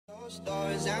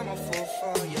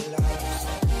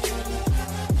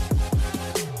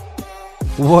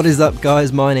What is up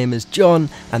guys, my name is John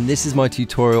and this is my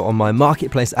tutorial on my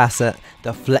marketplace asset,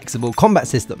 the flexible combat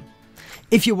system.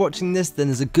 If you're watching this, then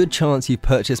there's a good chance you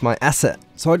purchased my asset,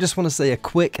 so I just want to say a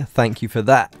quick thank you for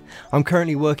that. I'm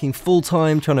currently working full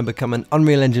time trying to become an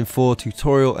Unreal Engine 4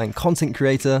 tutorial and content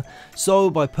creator, so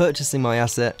by purchasing my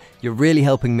asset, you're really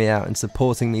helping me out and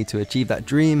supporting me to achieve that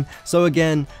dream, so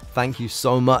again, thank you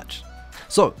so much.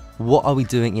 So, what are we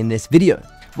doing in this video?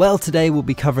 Well, today we'll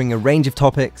be covering a range of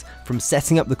topics, from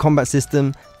setting up the combat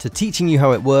system, to teaching you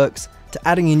how it works, to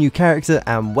adding a new character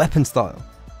and weapon style.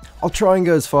 I'll try and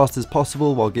go as fast as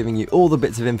possible while giving you all the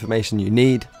bits of information you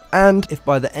need, and if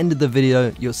by the end of the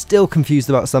video you're still confused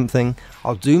about something,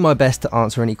 I'll do my best to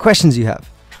answer any questions you have.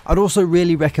 I'd also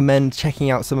really recommend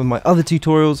checking out some of my other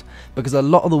tutorials, because a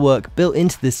lot of the work built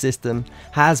into this system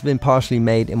has been partially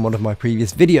made in one of my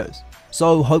previous videos,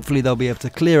 so hopefully they'll be able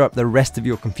to clear up the rest of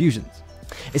your confusions.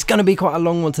 It's going to be quite a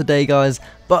long one today guys,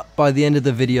 but by the end of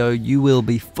the video you will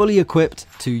be fully equipped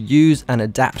to use and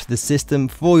adapt the system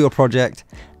for your project,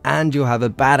 and you'll have a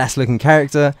badass looking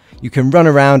character you can run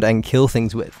around and kill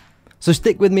things with. So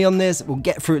stick with me on this, we'll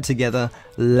get through it together,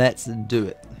 let's do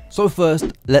it. So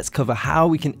first, let's cover how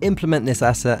we can implement this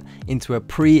asset into a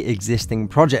pre-existing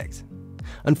project.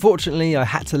 Unfortunately, I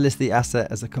had to list the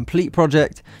asset as a complete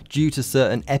project due to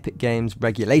certain Epic Games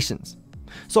regulations.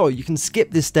 So you can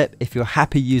skip this step if you're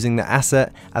happy using the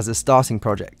asset as a starting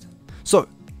project. So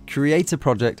create a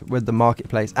project with the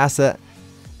marketplace asset,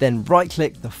 then right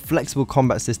click the flexible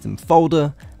combat system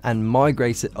folder and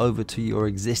migrate it over to your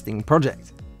existing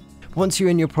project. Once you're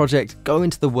in your project, go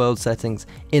into the world settings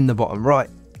in the bottom right.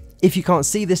 If you can't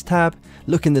see this tab,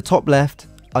 look in the top left,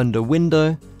 under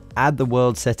window, add the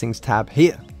world settings tab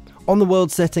here. On the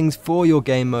world settings for your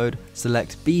game mode,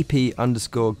 select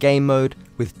BP_game mode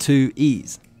with 2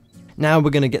 E's. Now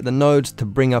we're going to get the nodes to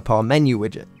bring up our menu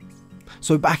widget.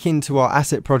 So back into our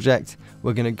asset project,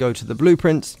 we're going to go to the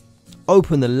blueprints,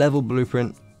 open the level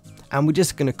blueprint, and we're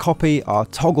just going to copy our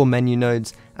toggle menu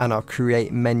nodes and our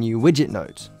create menu widget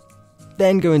nodes.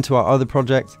 Then go into our other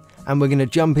project and we're going to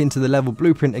jump into the level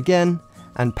blueprint again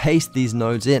and paste these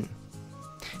nodes in.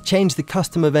 Change the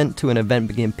custom event to an event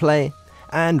begin play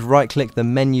and right click the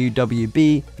menu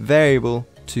WB variable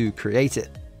to create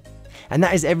it. And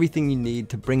that is everything you need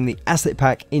to bring the asset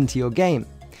pack into your game.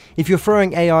 If you're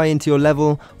throwing AI into your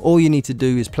level, all you need to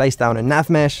do is place down a nav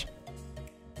mesh,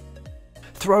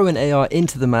 throw an AI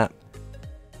into the map,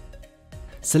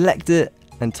 select it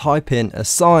and type in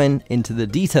assign into the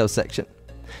details section.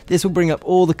 This will bring up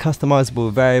all the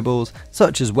customizable variables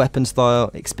such as weapon style,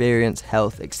 experience,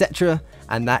 health, etc.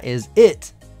 and that is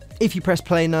it. If you press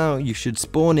play now, you should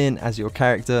spawn in as your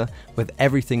character with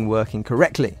everything working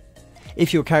correctly.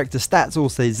 If your character stats all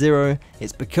say 0,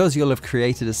 it's because you'll have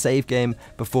created a save game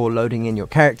before loading in your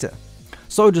character.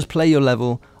 So just play your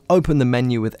level, open the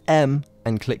menu with M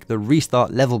and click the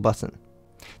restart level button.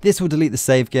 This will delete the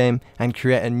save game and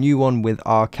create a new one with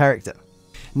our character.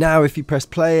 Now if you press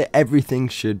play, everything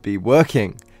should be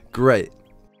working. Great.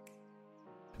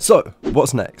 So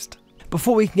what's next?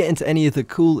 Before we can get into any of the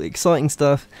cool, exciting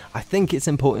stuff, I think it's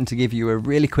important to give you a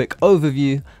really quick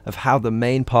overview of how the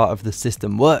main part of the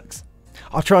system works.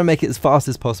 I'll try and make it as fast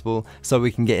as possible so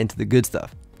we can get into the good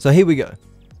stuff. So here we go.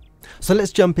 So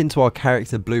let's jump into our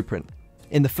character blueprint.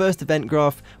 In the first event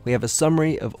graph, we have a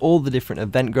summary of all the different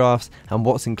event graphs and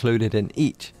what's included in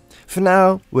each. For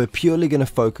now, we're purely going to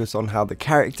focus on how the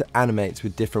character animates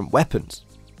with different weapons.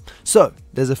 So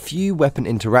there's a few weapon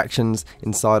interactions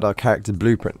inside our character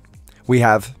blueprint. We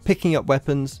have picking up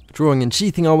weapons, drawing and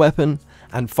sheathing our weapon,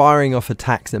 and firing off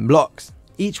attacks and blocks.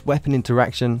 Each weapon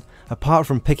interaction, apart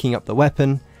from picking up the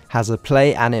weapon, has a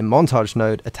play anim montage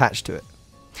node attached to it.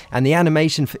 And the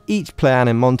animation for each play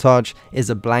anim montage is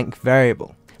a blank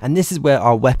variable, and this is where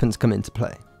our weapons come into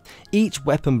play. Each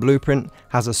weapon blueprint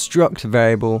has a struct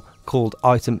variable called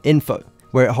item info,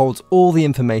 where it holds all the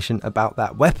information about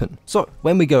that weapon. So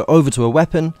when we go over to a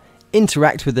weapon,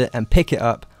 interact with it and pick it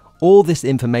up, all this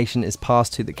information is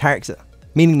passed to the character,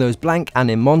 meaning those blank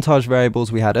anim montage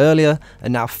variables we had earlier are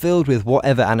now filled with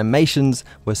whatever animations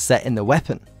were set in the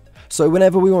weapon. So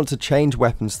whenever we want to change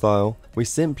weapon style, we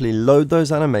simply load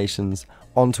those animations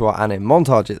onto our anim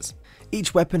montages.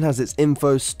 Each weapon has its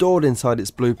info stored inside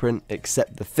its blueprint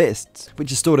except the fists,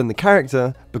 which is stored in the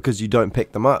character because you don't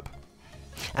pick them up.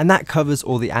 And that covers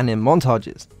all the anim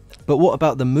montages. But what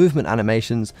about the movement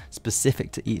animations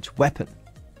specific to each weapon?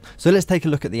 So let's take a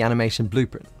look at the animation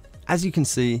blueprint. As you can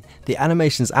see, the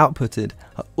animations outputted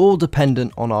are all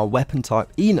dependent on our weapon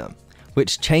type enum,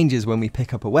 which changes when we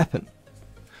pick up a weapon.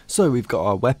 So we've got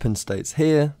our weapon states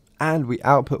here, and we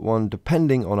output one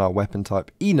depending on our weapon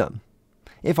type enum.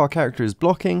 If our character is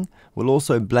blocking, we'll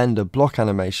also blend a block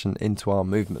animation into our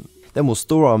movement. Then we'll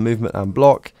store our movement and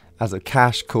block as a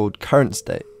cache called current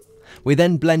state. We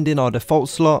then blend in our default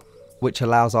slot, which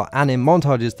allows our anim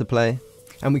montages to play,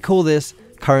 and we call this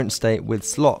current state with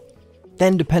slot.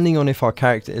 Then depending on if our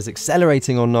character is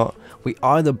accelerating or not, we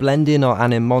either blend in our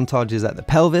anim montages at the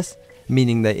pelvis,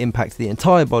 meaning they impact the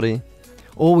entire body,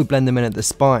 or we blend them in at the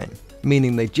spine,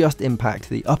 meaning they just impact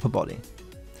the upper body.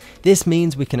 This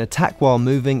means we can attack while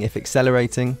moving if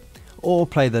accelerating, or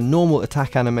play the normal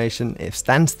attack animation if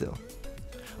standstill.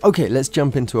 Okay, let's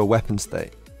jump into a weapon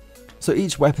state. So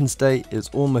each weapon state is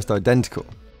almost identical.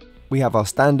 We have our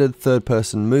standard third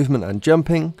person movement and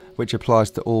jumping, which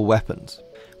applies to all weapons.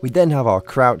 We then have our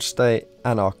crouch state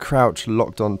and our crouch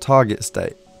locked on target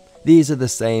state. These are the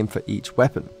same for each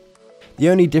weapon. The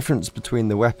only difference between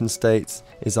the weapon states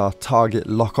is our target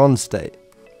lock on state,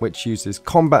 which uses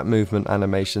combat movement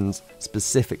animations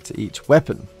specific to each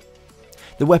weapon.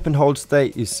 The weapon hold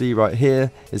state you see right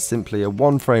here is simply a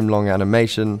 1 frame long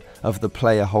animation of the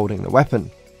player holding the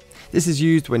weapon. This is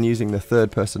used when using the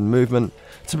third person movement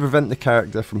to prevent the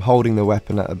character from holding the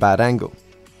weapon at a bad angle.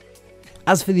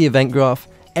 As for the event graph,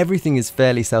 everything is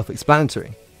fairly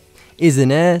self-explanatory. Is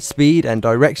in air, speed and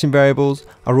direction variables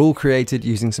are all created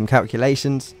using some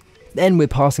calculations. Then we're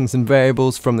passing some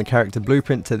variables from the character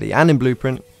blueprint to the anim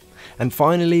blueprint. And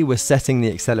finally we're setting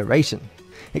the acceleration.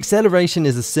 Acceleration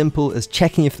is as simple as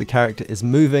checking if the character is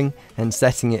moving and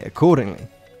setting it accordingly.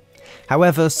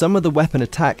 However, some of the weapon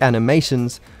attack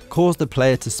animations cause the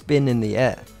player to spin in the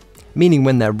air, meaning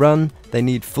when they're run, they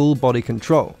need full body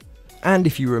control. And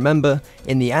if you remember,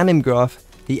 in the anim graph,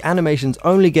 the animations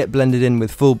only get blended in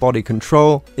with full body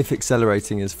control if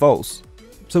accelerating is false.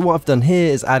 So what I've done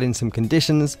here is add in some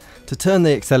conditions to turn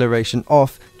the acceleration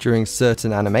off during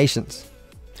certain animations.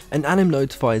 An anim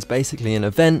notify is basically an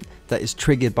event that is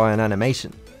triggered by an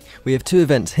animation. We have two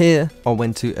events here on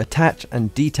when to attach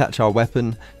and detach our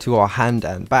weapon to our hand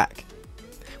and back.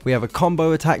 We have a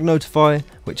combo attack notify,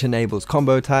 which enables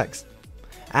combo attacks,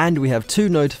 and we have two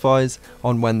notifies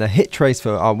on when the hit trace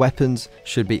for our weapons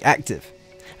should be active.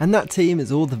 And that team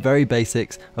is all the very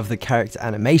basics of the character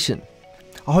animation.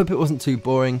 I hope it wasn't too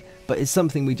boring, but it's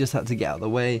something we just had to get out of the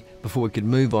way before we could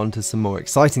move on to some more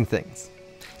exciting things.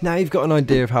 Now you've got an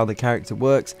idea of how the character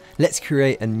works, let's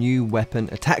create a new weapon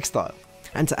attack style.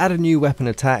 And to add a new weapon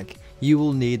attack, you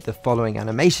will need the following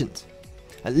animations.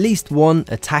 At least one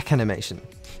attack animation.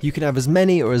 You can have as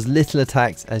many or as little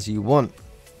attacks as you want.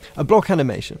 A block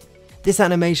animation. This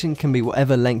animation can be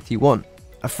whatever length you want.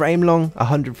 A frame long,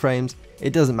 100 frames,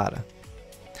 it doesn't matter.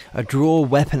 A draw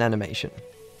weapon animation.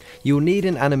 You will need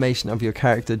an animation of your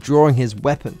character drawing his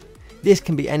weapon. This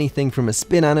can be anything from a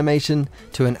spin animation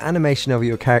to an animation of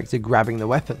your character grabbing the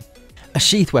weapon. A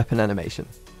sheath weapon animation.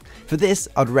 For this,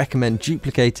 I'd recommend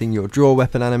duplicating your draw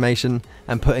weapon animation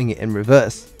and putting it in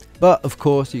reverse. But of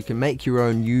course, you can make your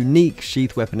own unique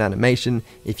sheath weapon animation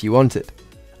if you wanted.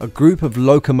 A group of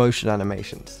locomotion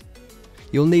animations.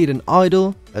 You'll need an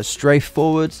idle, a strafe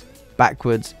forwards,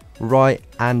 backwards, right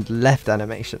and left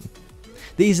animation.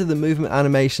 These are the movement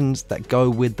animations that go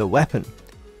with the weapon.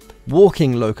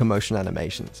 Walking locomotion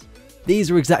animations.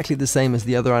 These are exactly the same as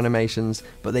the other animations,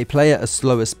 but they play at a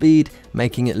slower speed,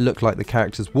 making it look like the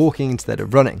character's walking instead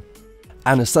of running.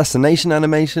 An assassination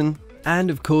animation, and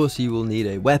of course you will need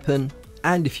a weapon,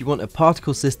 and if you want a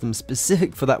particle system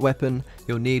specific for that weapon,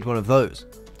 you'll need one of those.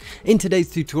 In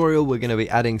today's tutorial we're going to be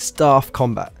adding staff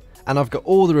combat, and I've got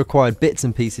all the required bits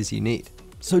and pieces you need.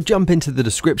 So jump into the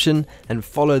description and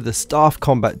follow the staff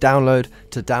combat download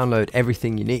to download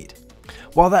everything you need.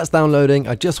 While that's downloading,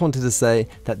 I just wanted to say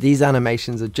that these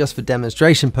animations are just for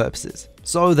demonstration purposes,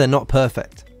 so they're not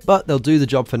perfect. But they'll do the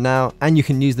job for now, and you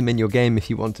can use them in your game if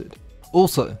you wanted.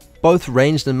 Also, both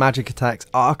ranged and magic attacks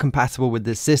are compatible with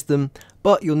this system,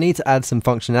 but you'll need to add some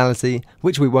functionality,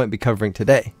 which we won't be covering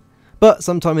today. But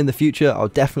sometime in the future, I'll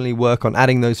definitely work on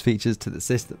adding those features to the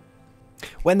system.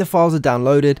 When the files are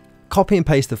downloaded, copy and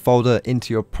paste the folder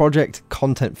into your project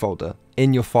content folder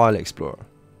in your file explorer.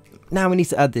 Now we need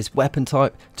to add this weapon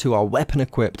type to our weapon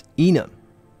equipped enum.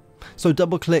 So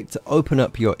double click to open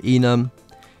up your enum,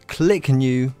 click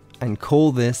new and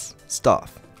call this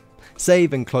staff.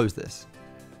 Save and close this.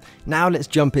 Now let's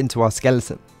jump into our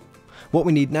skeleton. What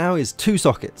we need now is two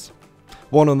sockets.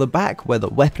 One on the back where the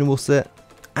weapon will sit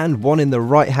and one in the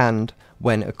right hand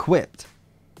when equipped.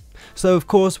 So of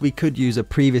course we could use a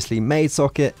previously made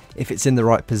socket if it's in the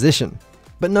right position,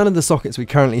 but none of the sockets we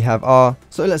currently have are,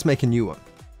 so let's make a new one.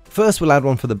 First we'll add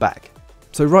one for the back.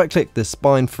 So right click the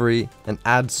spine free and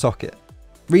add socket.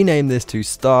 Rename this to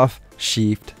staff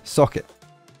sheathed socket.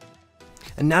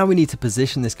 And now we need to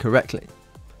position this correctly.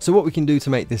 So what we can do to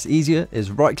make this easier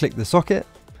is right click the socket,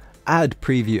 add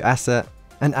preview asset,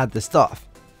 and add the staff.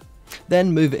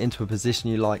 Then move it into a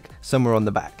position you like, somewhere on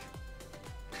the back.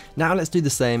 Now let's do the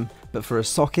same, but for a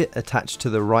socket attached to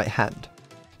the right hand.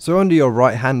 So under your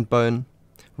right hand bone,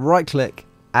 right click,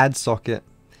 add socket,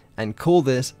 and call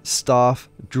this staff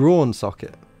drawn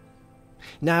socket.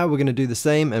 Now we're going to do the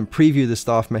same and preview the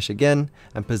staff mesh again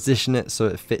and position it so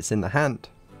it fits in the hand.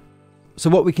 So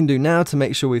what we can do now to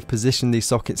make sure we've positioned these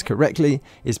sockets correctly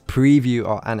is preview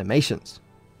our animations.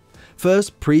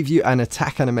 First, preview an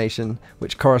attack animation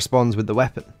which corresponds with the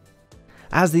weapon.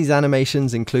 As these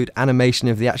animations include animation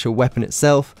of the actual weapon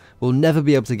itself, we'll never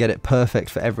be able to get it perfect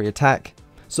for every attack,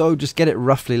 so just get it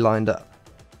roughly lined up.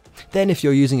 Then if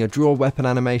you're using a draw weapon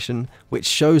animation, which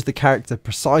shows the character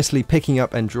precisely picking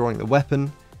up and drawing the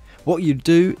weapon, what you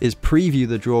do is preview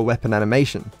the draw weapon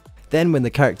animation. Then when the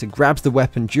character grabs the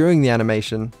weapon during the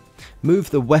animation, move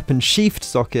the weapon sheathed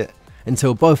socket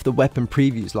until both the weapon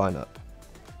previews line up.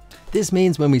 This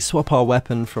means when we swap our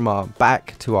weapon from our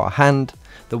back to our hand,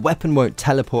 the weapon won't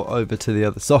teleport over to the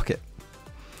other socket.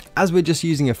 As we're just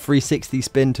using a 360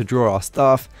 spin to draw our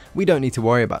staff, we don't need to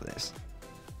worry about this.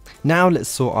 Now let's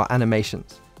sort our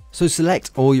animations. So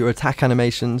select all your attack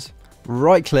animations,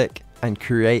 right click and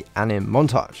create Anim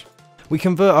montage. We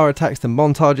convert our attacks to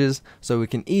montages so we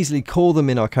can easily call them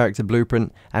in our character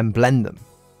blueprint and blend them.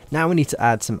 Now we need to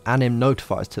add some Anim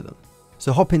notifiers to them.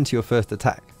 So hop into your first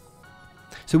attack.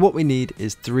 So what we need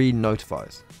is 3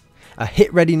 notifiers. A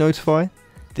hit ready notify.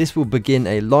 This will begin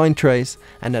a line trace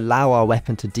and allow our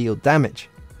weapon to deal damage.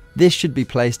 This should be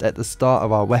placed at the start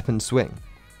of our weapon swing.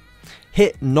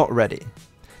 Hit not ready.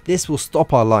 This will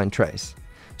stop our line trace,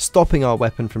 stopping our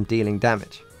weapon from dealing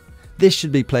damage. This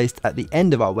should be placed at the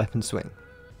end of our weapon swing.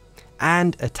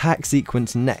 And attack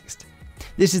sequence next.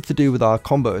 This is to do with our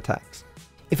combo attacks.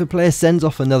 If a player sends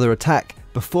off another attack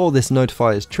before this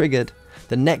notify is triggered,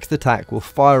 the next attack will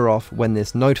fire off when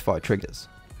this notify triggers.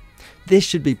 This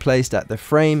should be placed at the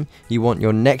frame you want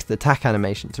your next attack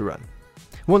animation to run.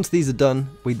 Once these are done,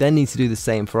 we then need to do the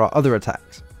same for our other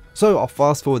attacks. So I'll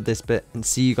fast forward this bit and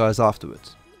see you guys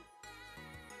afterwards.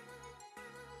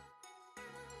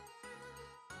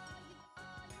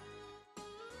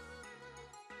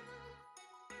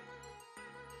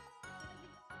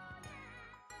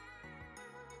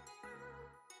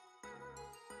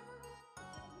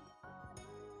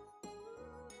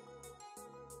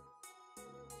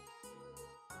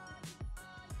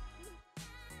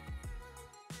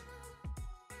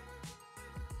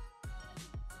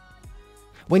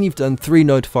 When you've done 3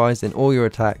 notifiers in all your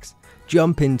attacks,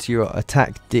 jump into your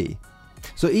attack D.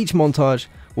 So each montage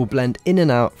will blend in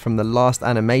and out from the last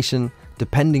animation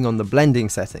depending on the blending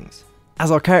settings.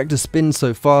 As our character spins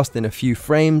so fast in a few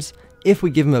frames, if we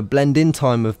give him a blend in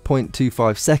time of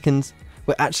 0.25 seconds,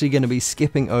 we're actually going to be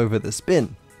skipping over the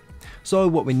spin. So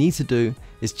what we need to do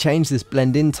is change this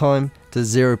blend in time to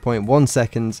 0.1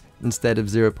 seconds instead of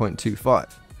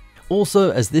 0.25.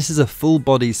 Also, as this is a full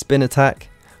body spin attack,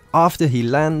 after he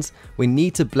lands, we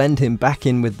need to blend him back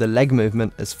in with the leg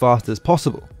movement as fast as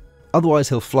possible, otherwise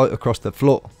he'll float across the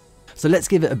floor. So let's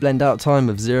give it a blend out time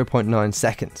of 0.9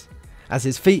 seconds, as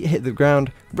his feet hit the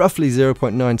ground roughly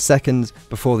 0.9 seconds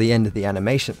before the end of the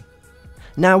animation.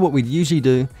 Now what we'd usually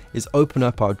do is open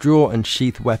up our draw and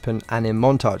sheath weapon Anim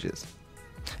montages,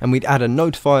 and we'd add a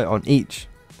notify on each,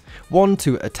 one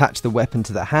to attach the weapon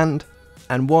to the hand,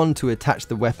 and one to attach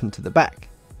the weapon to the back.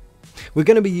 We're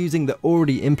going to be using the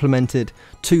already implemented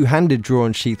two-handed draw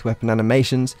and sheath weapon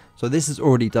animations, so this is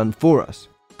already done for us.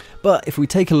 But if we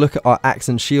take a look at our axe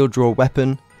and shield draw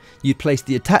weapon, you'd place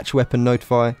the attach weapon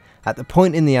notify at the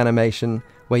point in the animation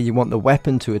where you want the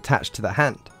weapon to attach to the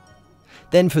hand.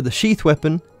 Then for the sheath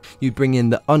weapon, you'd bring in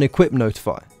the unequip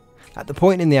notify at the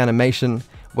point in the animation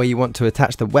where you want to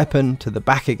attach the weapon to the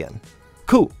back again.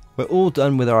 Cool, we're all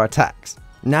done with our attacks.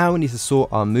 Now we need to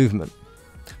sort our movement.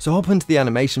 So hop into the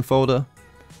animation folder,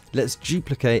 let's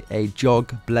duplicate a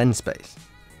jog blend space.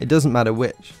 It doesn't matter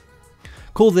which.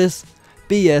 Call this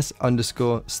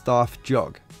BS_staff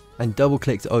jog and double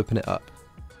click to open it up.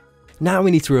 Now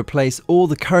we need to replace all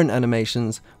the current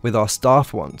animations with our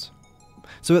staff ones.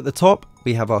 So at the top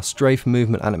we have our strafe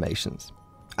movement animations.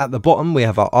 At the bottom we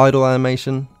have our idle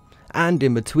animation, and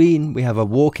in between we have a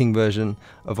walking version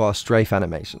of our strafe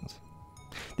animations.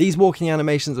 These walking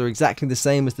animations are exactly the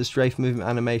same as the strafe movement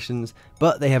animations,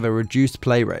 but they have a reduced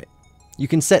play rate. You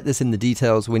can set this in the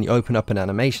details when you open up an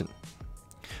animation.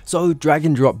 So drag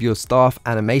and drop your staff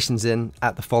animations in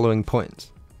at the following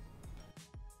points.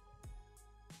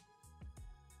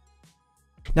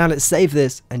 Now let's save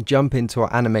this and jump into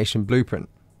our animation blueprint.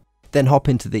 Then hop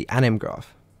into the Anim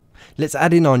graph. Let's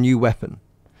add in our new weapon.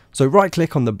 So right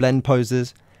click on the blend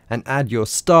poses and add your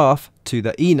staff to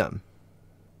the enum.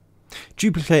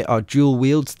 Duplicate our dual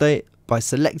wield state by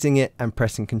selecting it and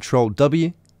pressing Ctrl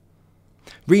W.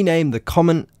 Rename the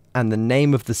comment and the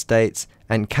name of the states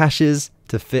and caches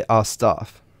to fit our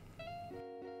staff.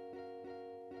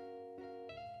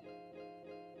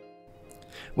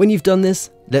 When you've done this,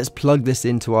 let's plug this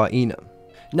into our enum.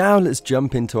 Now let's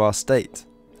jump into our state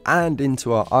and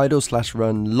into our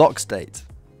idle/run lock state.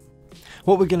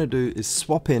 What we're going to do is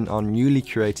swap in our newly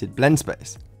created blend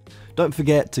space. Don't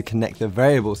forget to connect the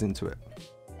variables into it.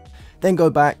 Then go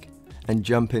back and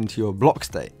jump into your block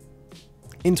state.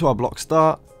 Into our block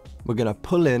start, we're going to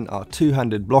pull in our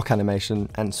two-handed block animation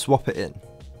and swap it in.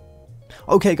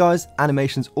 Okay guys,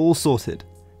 animation's all sorted.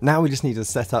 Now we just need to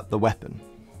set up the weapon.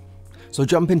 So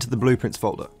jump into the blueprints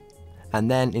folder and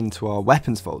then into our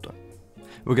weapons folder.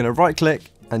 We're going to right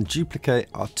click and duplicate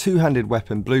our two-handed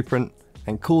weapon blueprint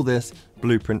and call this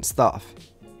blueprint staff.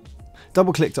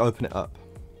 Double click to open it up.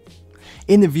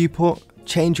 In the viewport,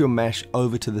 change your mesh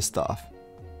over to the staff.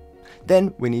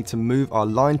 Then we need to move our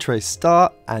line trace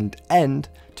start and end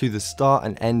to the start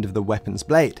and end of the weapon's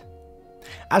blade.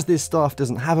 As this staff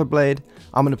doesn't have a blade,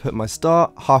 I'm going to put my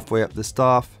start halfway up the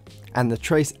staff and the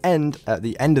trace end at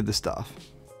the end of the staff.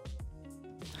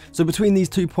 So between these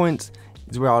 2 points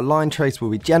is where our line trace will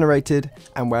be generated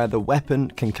and where the weapon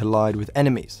can collide with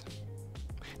enemies.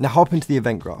 Now hop into the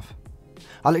event graph.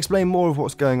 I'll explain more of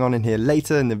what's going on in here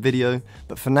later in the video,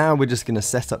 but for now we're just going to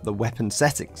set up the weapon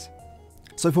settings.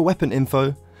 So for weapon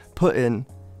info, put in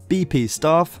BP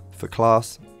staff for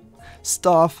class,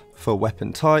 staff for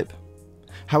weapon type,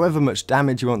 however much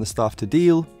damage you want the staff to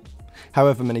deal,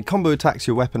 however many combo attacks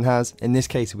your weapon has, in this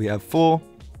case we have 4,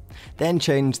 then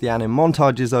change the anim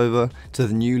montages over to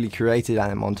the newly created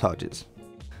anim montages.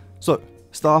 So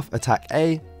staff attack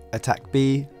A, attack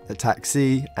B, attack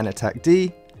C and attack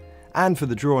D, and for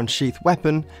the draw and sheath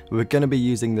weapon we're going to be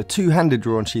using the two-handed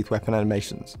draw and sheath weapon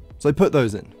animations, so put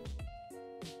those in.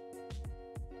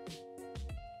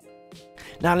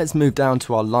 Now let's move down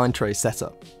to our line trace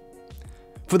setup.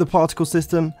 For the particle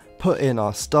system, put in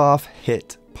our staff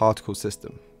hit particle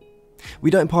system.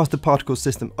 We don't pass the particle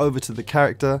system over to the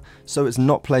character, so it's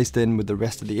not placed in with the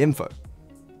rest of the info.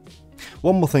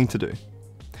 One more thing to do,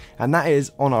 and that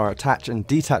is on our attach and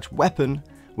detach weapon,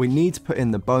 we need to put in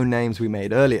the bone names we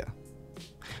made earlier.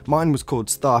 Mine was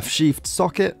called staff sheathed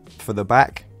socket for the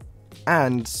back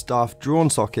and staff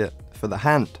drawn socket for the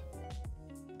hand.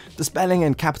 The spelling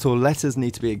and capital letters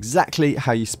need to be exactly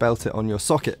how you spelt it on your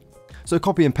socket, so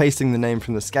copy and pasting the name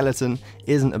from the skeleton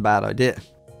isn't a bad idea.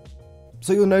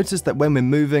 So you'll notice that when we're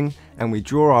moving and we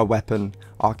draw our weapon,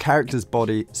 our character's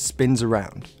body spins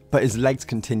around, but his legs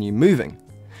continue moving.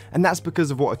 And that's because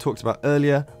of what I talked about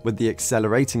earlier with the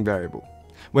accelerating variable.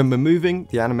 When we're moving,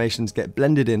 the animations get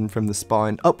blended in from the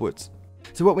spine upwards.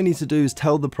 So what we need to do is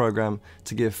tell the program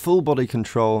to give full body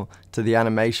control to the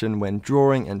animation when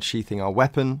drawing and sheathing our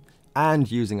weapon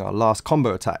and using our last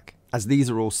combo attack, as these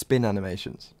are all spin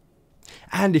animations.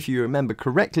 And if you remember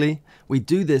correctly, we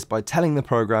do this by telling the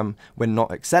program we're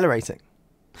not accelerating.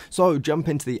 So jump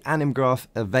into the anim graph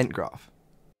event graph.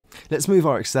 Let's move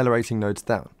our accelerating nodes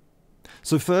down.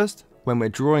 So first, when we're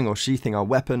drawing or sheathing our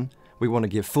weapon, we want to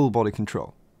give full body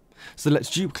control. So let's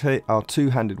duplicate our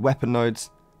two-handed weapon nodes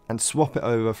and swap it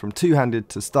over from two-handed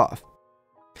to staff.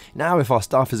 Now if our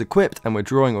staff is equipped and we're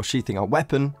drawing or sheathing our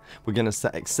weapon, we're going to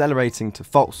set accelerating to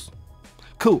false.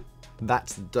 Cool,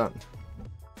 that's done.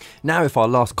 Now if our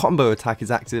last combo attack is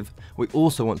active, we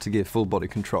also want to give full body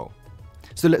control.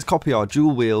 So let's copy our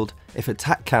dual wield if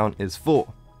attack count is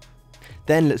 4.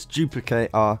 Then let's duplicate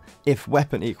our if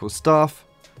weapon equals staff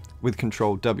with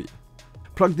Ctrl W.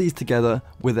 Plug these together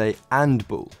with a AND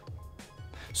bool.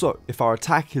 So if our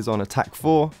attack is on attack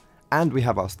 4 and we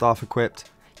have our staff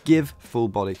equipped, give full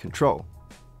body control.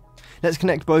 Let's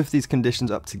connect both these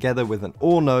conditions up together with an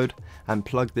OR node and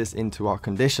plug this into our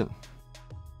condition.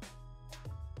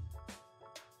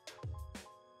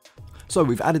 So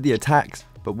we've added the attacks,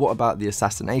 but what about the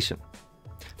assassination?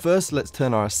 First, let's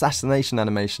turn our assassination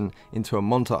animation into a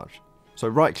montage. So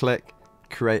right click,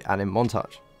 create anim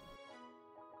montage.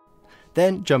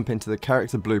 Then jump into the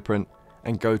character blueprint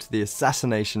and go to the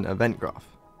assassination event graph.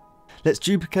 Let's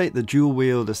duplicate the dual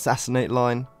wield assassinate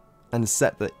line and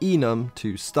set the enum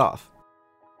to staff.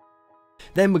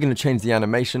 Then we're going to change the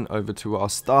animation over to our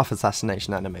staff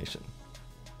assassination animation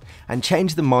and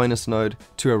change the minus node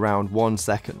to around 1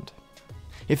 second.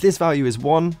 If this value is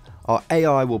 1, our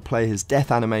AI will play his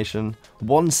death animation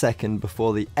 1 second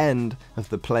before the end of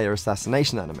the player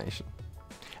assassination animation.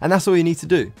 And that's all you need to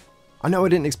do. I know I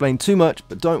didn't explain too much,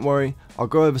 but don't worry, I'll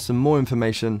go over some more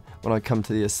information when I come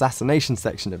to the assassination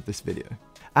section of this video.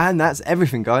 And that's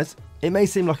everything, guys. It may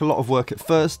seem like a lot of work at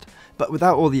first, but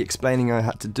without all the explaining I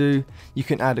had to do, you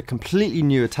can add a completely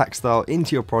new attack style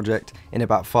into your project in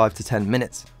about 5 to 10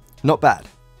 minutes. Not bad.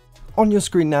 On your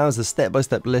screen now is a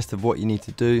step-by-step list of what you need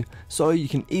to do, so you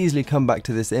can easily come back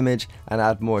to this image and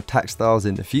add more attack styles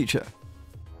in the future.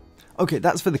 Okay,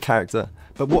 that's for the character,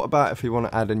 but what about if we want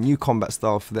to add a new combat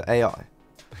style for the AI?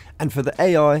 And for the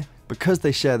AI, because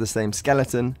they share the same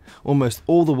skeleton, almost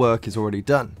all the work is already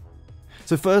done.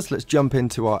 So first, let's jump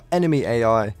into our enemy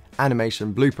AI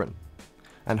animation blueprint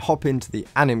and hop into the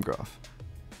Anim graph.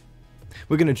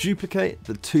 We're going to duplicate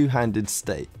the two-handed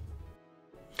state.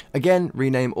 Again,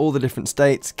 rename all the different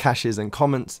states, caches and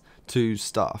comments to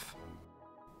staff.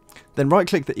 Then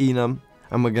right-click the enum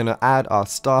and we're going to add our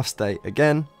staff state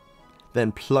again,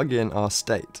 then plug in our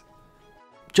state.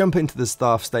 Jump into the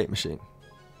staff state machine.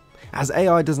 As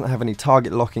AI doesn't have any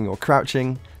target locking or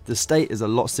crouching, the state is a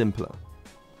lot simpler.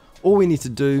 All we need to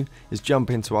do is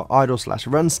jump into our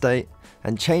idle/run state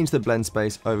and change the blend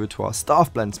space over to our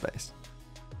staff blend space.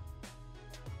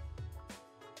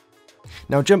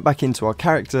 Now jump back into our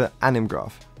character Anim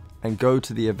graph and go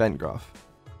to the event graph.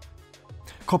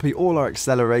 Copy all our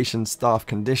acceleration staff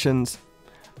conditions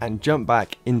and jump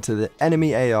back into the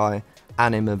enemy AI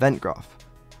Anim event graph.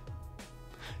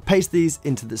 Paste these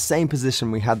into the same position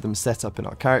we had them set up in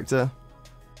our character.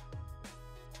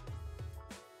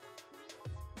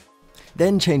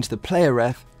 Then change the player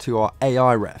ref to our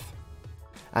AI ref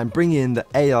and bring in the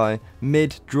AI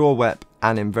mid draw wep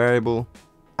anim variable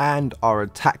and our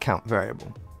attack count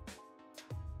variable.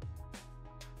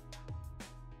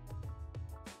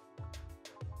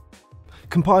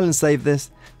 Compile and save this,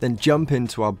 then jump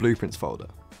into our blueprints folder,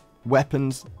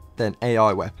 weapons, then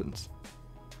AI weapons.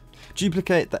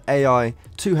 Duplicate the AI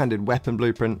two-handed weapon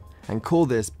blueprint and call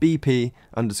this BP_AI_staff.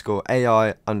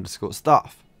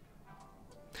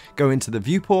 Go into the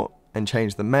viewport and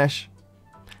change the mesh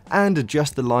and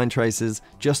adjust the line traces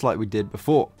just like we did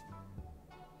before.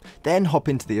 Then hop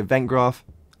into the event graph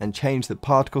and change the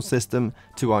particle system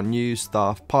to our new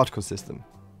staff particle system.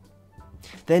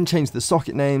 Then change the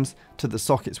socket names to the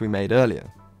sockets we made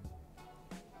earlier.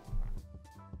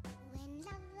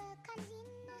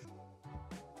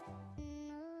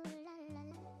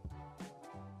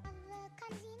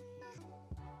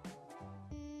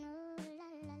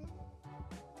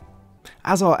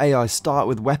 As our AI start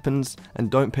with weapons and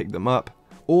don't pick them up,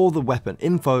 all the weapon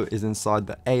info is inside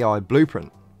the AI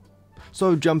blueprint.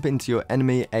 So jump into your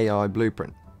enemy AI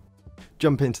blueprint.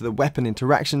 Jump into the weapon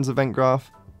interactions event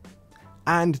graph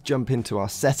and jump into our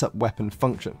setup weapon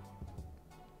function.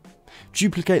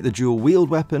 Duplicate the dual wield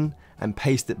weapon and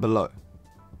paste it below.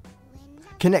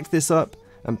 Connect this up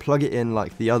and plug it in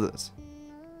like the others.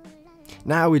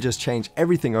 Now we just change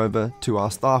everything over to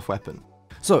our staff weapon.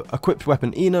 So equipped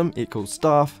weapon enum equals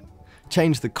staff,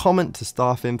 change the comment to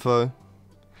staff info,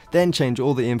 then change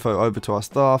all the info over to our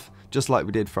staff just like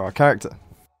we did for our character.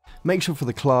 Make sure for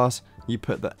the class you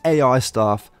put the AI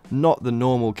staff, not the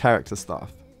normal character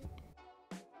staff.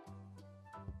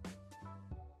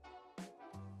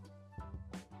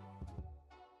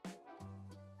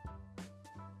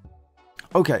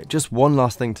 Okay, just one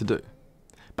last thing to do.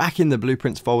 Back in the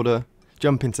blueprints folder,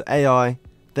 jump into AI,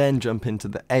 then jump into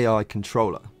the AI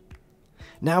controller.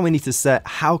 Now we need to set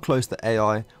how close the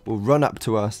AI will run up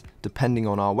to us depending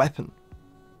on our weapon.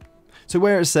 So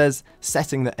where it says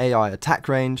setting the AI attack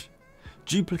range,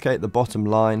 duplicate the bottom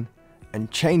line and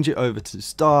change it over to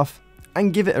staff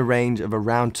and give it a range of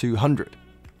around 200.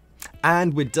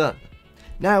 And we're done.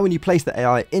 Now when you place the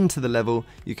AI into the level,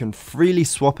 you can freely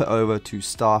swap it over to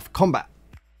staff combat.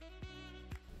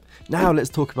 Now let's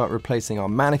talk about replacing our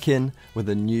mannequin with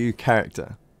a new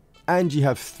character. And you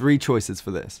have three choices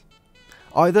for this.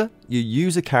 Either you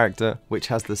use a character which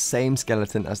has the same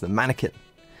skeleton as the mannequin.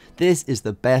 This is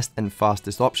the best and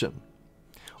fastest option.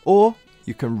 Or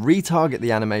you can retarget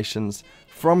the animations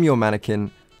from your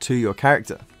mannequin to your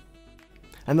character.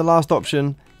 And the last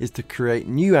option is to create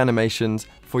new animations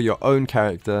for your own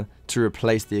character to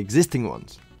replace the existing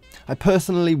ones. I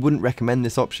personally wouldn't recommend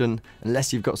this option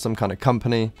unless you've got some kind of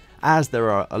company, as there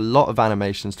are a lot of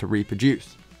animations to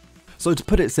reproduce. So to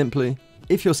put it simply,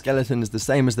 if your skeleton is the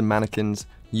same as the mannequins,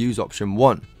 use option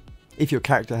 1. If your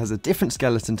character has a different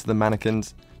skeleton to the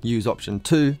mannequins, use option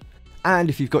 2. And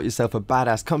if you've got yourself a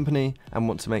badass company and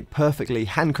want to make perfectly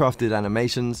handcrafted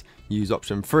animations, use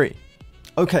option 3.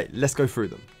 Okay, let's go through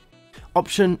them.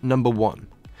 Option number 1.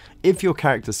 If your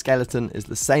character's skeleton is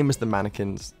the same as the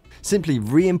mannequins, simply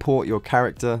re-import your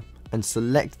character and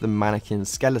select the mannequin's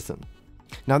skeleton.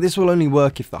 Now this will only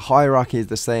work if the hierarchy is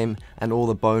the same and all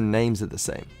the bone names are the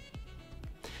same.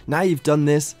 Now you've done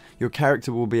this, your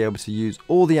character will be able to use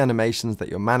all the animations that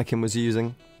your mannequin was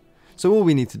using. So all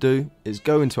we need to do is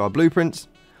go into our blueprints,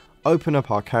 open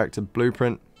up our character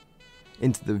blueprint,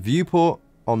 into the viewport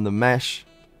on the mesh,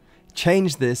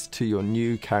 change this to your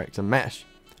new character mesh,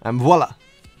 and voila,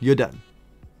 you're done.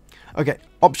 Okay,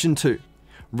 option 2,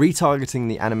 retargeting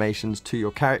the animations to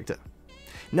your character.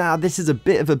 Now this is a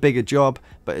bit of a bigger job,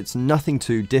 but it's nothing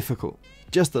too difficult,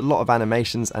 just a lot of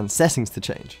animations and settings to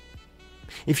change.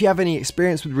 If you have any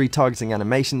experience with retargeting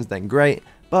animations, then great,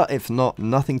 but if not,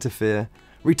 nothing to fear.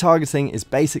 Retargeting is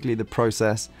basically the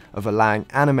process of allowing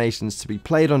animations to be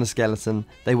played on a skeleton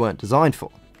they weren't designed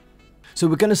for. So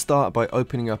we're going to start by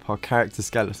opening up our character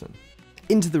skeleton.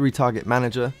 Into the retarget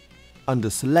manager, under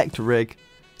select rig,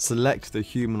 select the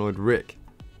humanoid rig.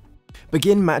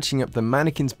 Begin matching up the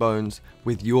mannequin's bones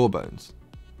with your bones.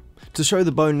 To show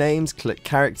the bone names, click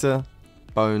character,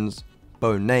 bones,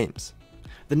 bone names.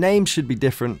 The names should be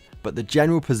different, but the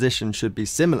general position should be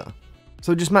similar.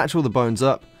 So just match all the bones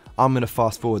up. I'm going to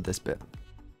fast forward this bit.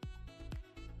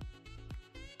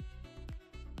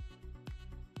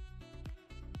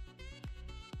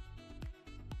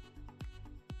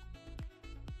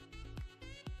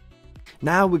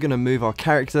 Now we're going to move our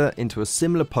character into a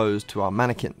similar pose to our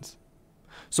mannequins.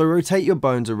 So rotate your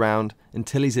bones around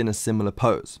until he's in a similar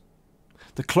pose.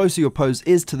 The closer your pose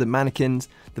is to the mannequins,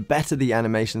 the better the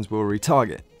animations will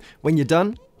retarget. When you're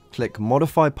done, click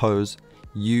Modify Pose,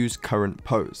 Use Current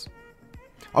Pose.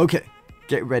 Okay,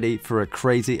 get ready for a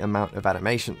crazy amount of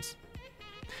animations.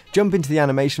 Jump into the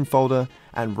animation folder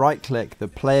and right-click the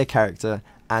player character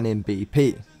Anim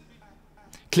BP.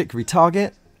 Click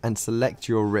Retarget and select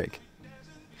your rig.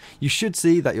 You should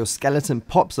see that your skeleton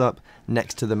pops up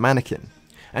next to the mannequin,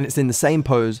 and it's in the same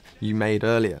pose you made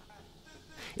earlier.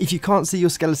 If you can't see your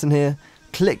skeleton here,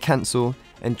 click cancel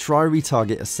and try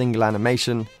retarget a single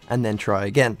animation and then try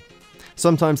again.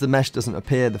 Sometimes the mesh doesn't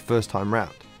appear the first time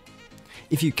round.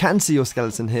 If you can see your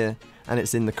skeleton here and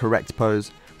it's in the correct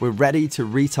pose, we're ready to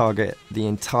retarget the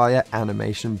entire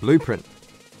animation blueprint.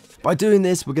 By doing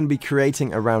this, we're going to be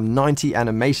creating around 90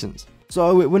 animations,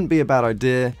 so it wouldn't be a bad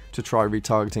idea to try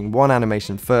retargeting one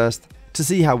animation first to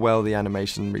see how well the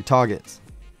animation retargets.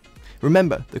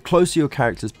 Remember, the closer your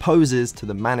character's pose is to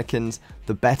the mannequins,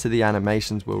 the better the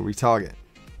animations will retarget.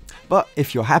 But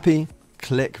if you're happy,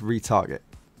 click retarget.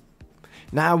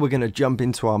 Now we're going to jump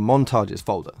into our montages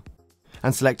folder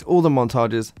and select all the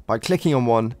montages by clicking on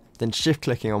one, then shift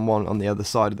clicking on one on the other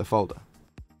side of the folder.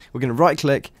 We're going to right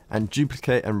click and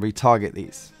duplicate and retarget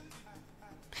these.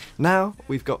 Now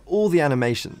we've got all the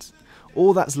animations.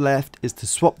 All that's left is to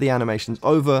swap the animations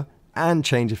over and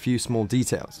change a few small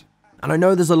details. And I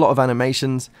know there's a lot of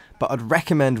animations, but I'd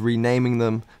recommend renaming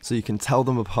them so you can tell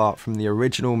them apart from the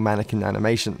original mannequin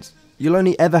animations. You'll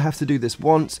only ever have to do this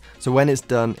once, so when it's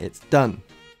done, it's done.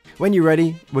 When you're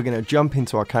ready, we're going to jump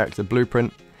into our character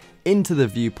blueprint, into the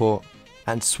viewport,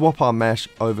 and swap our mesh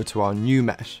over to our new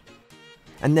mesh.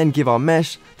 And then give our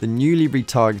mesh the newly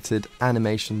retargeted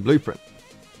animation blueprint.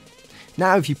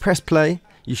 Now if you press play,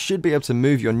 you should be able to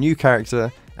move your new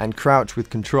character and crouch with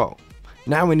control.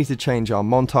 Now we need to change our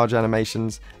montage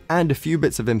animations and a few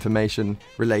bits of information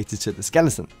related to the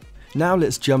skeleton. Now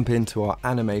let's jump into our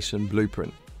animation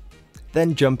blueprint.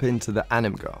 Then jump into the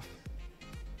anim graph.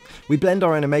 We blend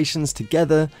our animations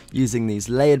together using these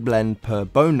layered blend per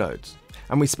bone nodes,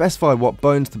 and we specify what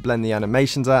bones to blend the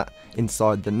animations at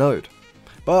inside the node.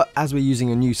 But as we're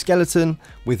using a new skeleton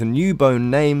with new bone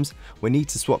names, we need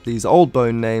to swap these old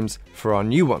bone names for our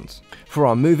new ones. For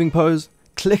our moving pose,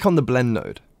 click on the blend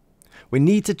node. We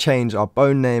need to change our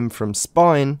bone name from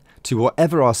spine to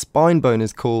whatever our spine bone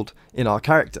is called in our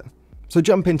character. So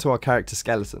jump into our character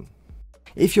skeleton.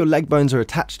 If your leg bones are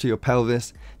attached to your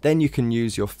pelvis, then you can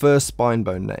use your first spine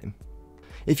bone name.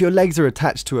 If your legs are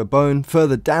attached to a bone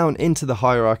further down into the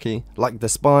hierarchy, like the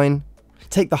spine,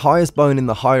 take the highest bone in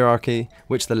the hierarchy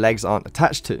which the legs aren't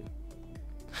attached to.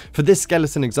 For this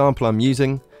skeleton example I'm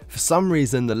using, for some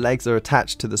reason the legs are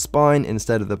attached to the spine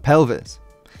instead of the pelvis.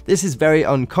 This is very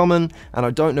uncommon, and I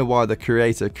don't know why the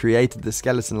creator created the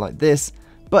skeleton like this,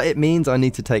 but it means I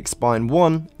need to take spine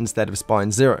 1 instead of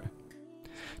spine 0.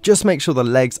 Just make sure the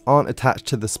legs aren't attached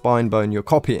to the spine bone you're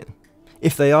copying.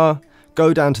 If they are,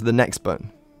 go down to the next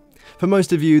bone. For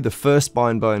most of you, the first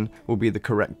spine bone will be the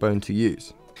correct bone to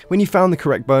use. When you found the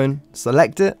correct bone,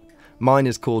 select it. Mine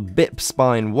is called BIP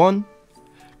Spine 1.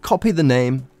 Copy the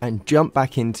name and jump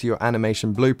back into your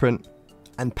animation blueprint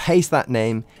and paste that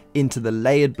name into the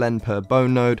layered blend per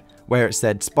bone node where it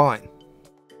said spine.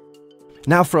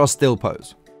 Now for our still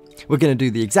pose. We're going to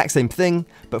do the exact same thing,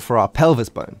 but for our pelvis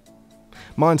bone.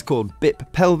 Mine's called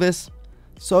BIP pelvis,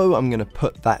 so I'm going to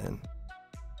put that in.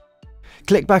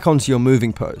 Click back onto your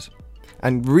moving pose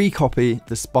and recopy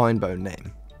the spine bone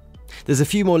name. There's a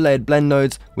few more layered blend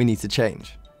nodes we need to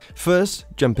change. First,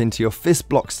 jump into your fist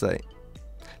block state,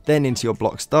 then into your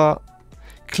block start,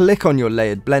 click on your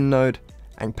layered blend node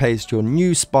and paste your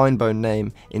new spine bone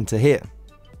name into here.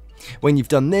 When you've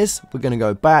done this, we're going to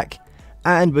go back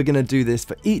and we're going to do this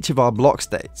for each of our block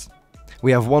states.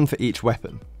 We have one for each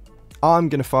weapon. I'm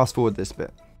going to fast forward this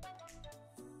bit.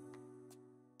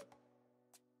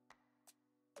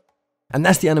 And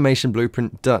that's the animation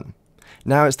blueprint done.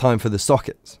 Now it's time for the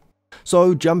sockets.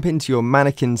 So jump into your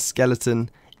mannequin skeleton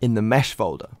in the mesh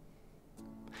folder.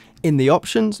 In the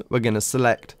options, we're going to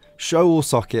select show all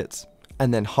sockets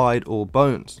and then hide all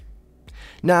bones.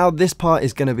 Now this part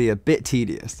is going to be a bit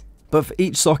tedious, but for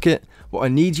each socket, what I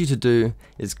need you to do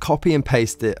is copy and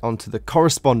paste it onto the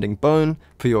corresponding bone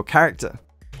for your character.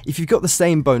 If you've got the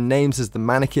same bone names as the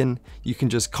mannequin, you can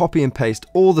just copy and paste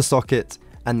all the sockets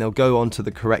and they'll go onto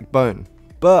the correct bone.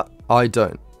 But I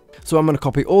don't. So I'm going to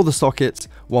copy all the sockets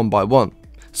one by one.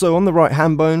 So on the right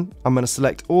hand bone, I'm going to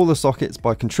select all the sockets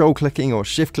by control clicking or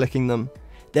shift clicking them.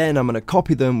 Then I'm going to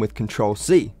copy them with control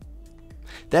C.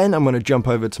 Then I'm going to jump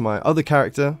over to my other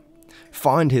character,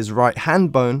 find his right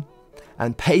hand bone,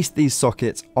 and paste these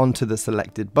sockets onto the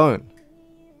selected bone.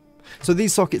 So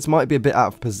these sockets might be a bit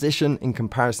out of position in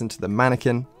comparison to the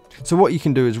mannequin. So what you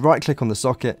can do is right click on the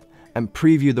socket and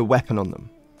preview the weapon on them.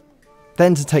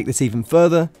 Then to take this even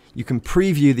further, you can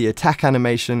preview the attack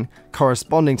animation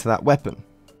corresponding to that weapon.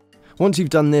 Once you've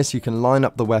done this, you can line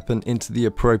up the weapon into the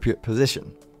appropriate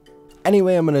position.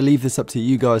 Anyway, I'm going to leave this up to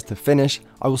you guys to finish.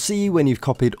 I will see you when you've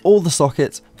copied all the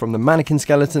sockets from the mannequin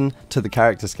skeleton to the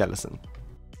character skeleton.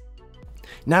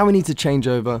 Now we need to change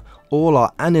over all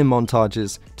our anim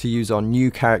montages to use our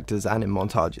new character's anim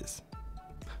montages.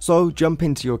 So jump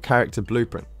into your character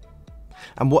blueprint.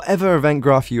 And whatever event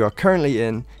graph you are currently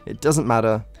in, it doesn't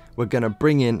matter, we're going to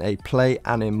bring in a play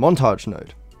anim montage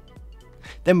node.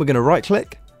 Then we're going to right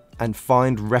click and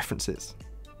find references.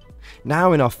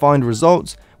 Now in our find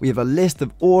results, we have a list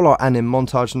of all our anim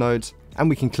montage nodes and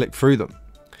we can click through them.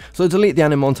 So delete the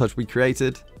anim montage we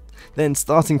created, then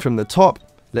starting from the top,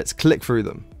 let's click through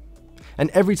them. And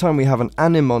every time we have an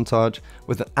anim montage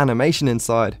with an animation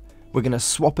inside, we're going to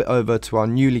swap it over to our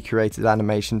newly created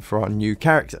animation for our new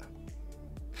character.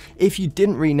 If you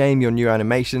didn't rename your new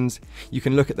animations, you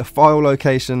can look at the file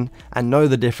location and know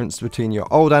the difference between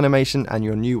your old animation and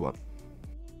your new one.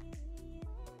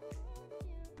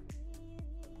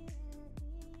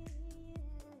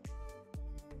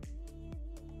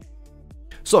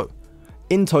 So,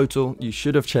 in total, you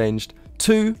should have changed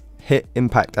 2 hit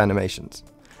impact animations,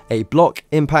 a block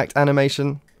impact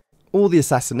animation, all the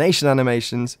assassination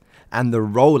animations, and the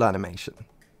roll animation.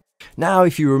 Now,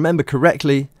 if you remember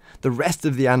correctly, the rest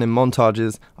of the anim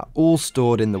montages are all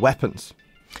stored in the weapons.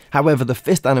 However, the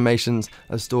fist animations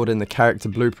are stored in the character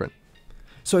blueprint.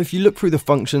 So if you look through the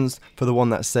functions for the one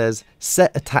that says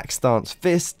set attack stance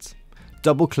fists,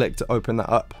 double click to open that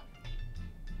up.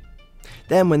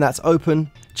 Then when that's open,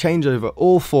 change over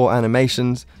all 4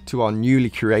 animations to our newly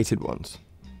created ones.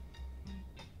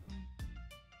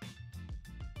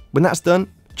 When that's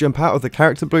done, jump out of the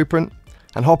character blueprint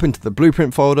and hop into the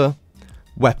blueprint folder,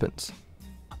 weapons.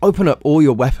 Open up all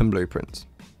your weapon blueprints.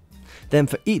 Then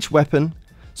for each weapon,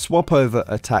 swap over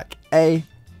attack A,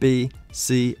 B,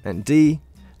 C and D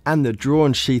and the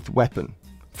drawn sheath weapon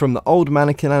from the old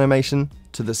mannequin animation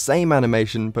to the same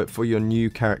animation but for your new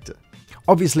character.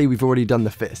 Obviously we've already done the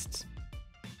fists.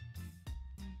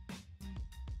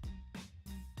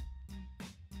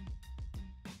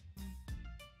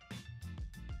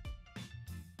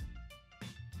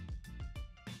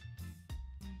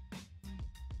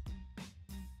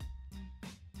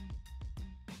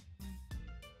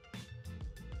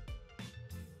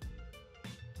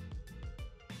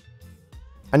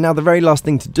 And now the very last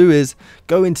thing to do is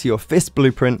go into your fist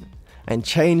blueprint and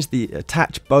change the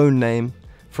attach bone name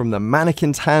from the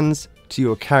mannequin's hands to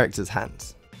your character's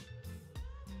hands.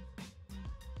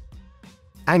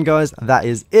 And guys, that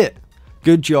is it.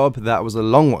 Good job, that was a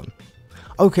long one.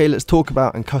 Okay, let's talk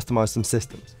about and customize some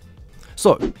systems.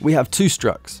 So, we have 2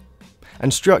 structs,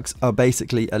 and structs are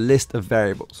basically a list of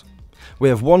variables. We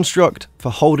have one struct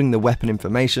for holding the weapon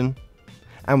information,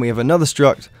 and we have another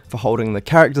struct for holding the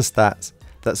character stats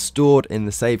that's stored in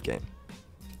the save game.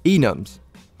 Enums.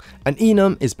 An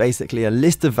enum is basically a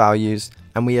list of values,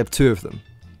 and we have 2 of them.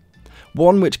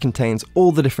 One which contains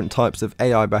all the different types of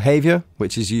AI behavior,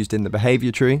 which is used in the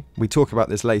behavior tree, we talk about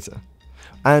this later,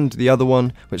 and the other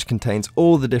one which contains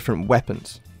all the different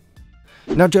weapons.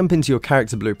 Now jump into your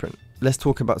character blueprint. Let's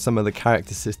talk about some of the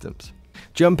character systems.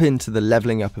 Jump into the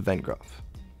leveling up event graph.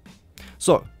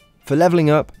 So, for leveling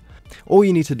up, all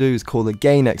you need to do is call the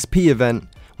gain XP event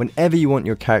whenever you want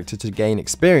your character to gain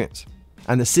experience,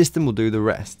 and the system will do the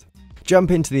rest.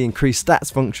 Jump into the increase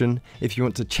stats function if you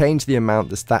want to change the amount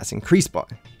the stats increase by.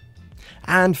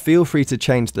 And feel free to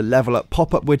change the level up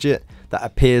pop-up widget that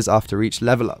appears after each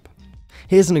level up.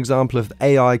 Here's an example of the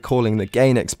AI calling the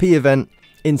gain XP event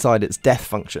inside its death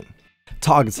function.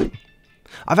 Targeting.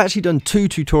 I've actually done 2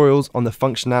 tutorials on the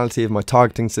functionality of my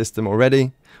targeting system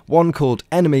already, one called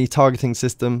enemy targeting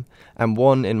system and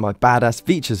one in my badass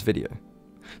features video.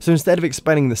 So instead of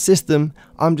explaining the system,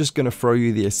 I'm just going to throw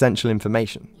you the essential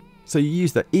information. So you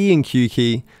use the E and Q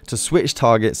key to switch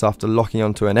targets after locking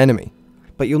onto an enemy,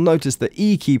 but you'll notice the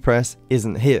E key press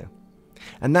isn't here.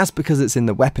 And that's because it's in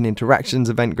the weapon interactions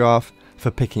event graph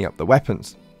for picking up the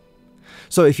weapons.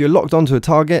 So if you're locked onto a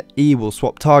target, E will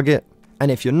swap target, and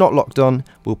if you're not locked on,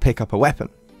 we'll pick up a weapon.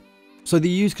 So the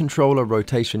use controller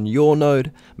rotation yaw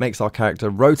node makes our character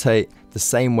rotate the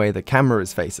same way the camera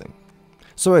is facing.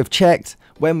 So I've checked,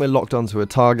 when we're locked onto a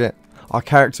target, our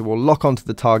character will lock onto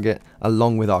the target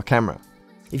along with our camera.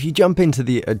 If you jump into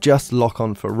the adjust lock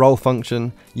on for roll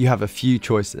function, you have a few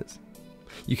choices.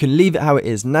 You can leave it how it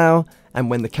is now, and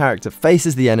when the character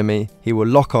faces the enemy, he will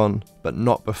lock on, but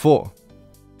not before.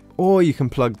 Or you can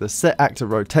plug the set actor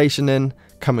rotation in,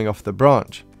 coming off the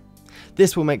branch.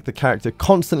 This will make the character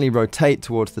constantly rotate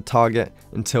towards the target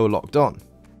until locked on.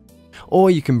 Or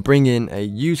you can bring in a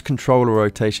use controller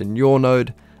rotation yaw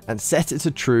node and set it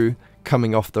to true,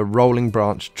 coming off the rolling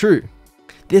branch true.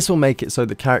 This will make it so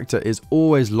the character is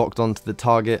always locked onto the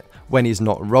target when he's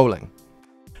not rolling.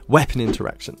 Weapon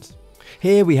interactions.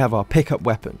 Here we have our pickup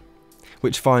weapon,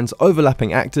 which finds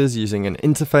overlapping actors using an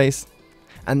interface,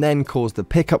 and then calls the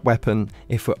pickup weapon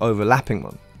if we're overlapping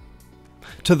one.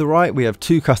 To the right we have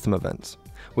 2 custom events,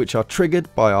 which are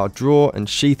triggered by our draw and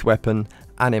sheath weapon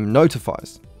Anim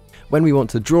notifies. When we want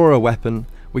to draw a weapon,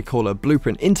 we call a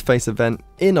blueprint interface event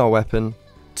in our weapon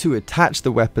to attach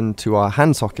the weapon to our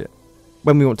hand socket.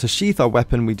 When we want to sheath our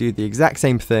weapon, we do the exact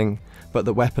same thing, but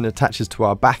the weapon attaches to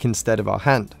our back instead of our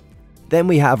hand. Then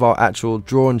we have our actual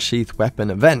draw and sheath weapon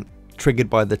event, triggered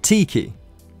by the T key.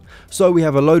 So we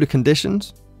have a load of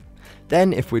conditions.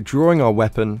 Then if we're drawing our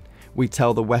weapon, we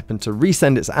tell the weapon to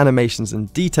resend its animations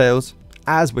and details,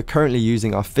 as we're currently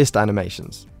using our fist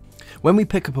animations. When we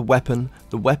pick up a weapon,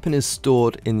 the weapon is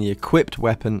stored in the equipped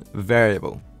weapon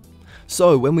variable.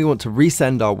 So when we want to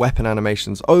resend our weapon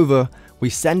animations over, we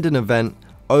send an event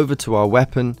over to our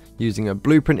weapon using a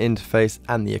blueprint interface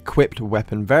and the equipped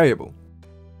weapon variable.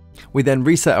 We then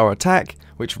reset our attack,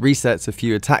 which resets a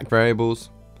few attack variables.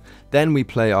 Then we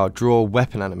play our draw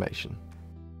weapon animation.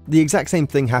 The exact same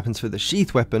thing happens for the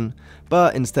sheath weapon,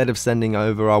 but instead of sending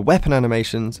over our weapon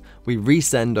animations, we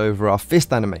resend over our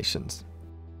fist animations.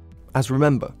 As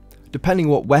remember, depending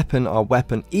what weapon our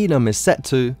weapon enum is set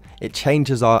to, it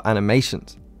changes our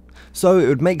animations. So it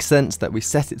would make sense that we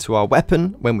set it to our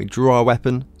weapon when we draw our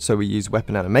weapon, so we use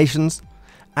weapon animations,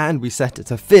 and we set it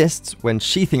to fists when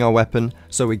sheathing our weapon,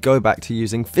 so we go back to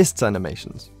using fists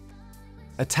animations.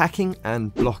 Attacking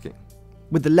and blocking.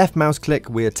 With the left mouse click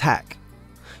we attack.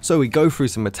 So we go through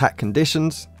some attack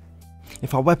conditions.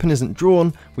 If our weapon isn't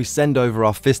drawn, we send over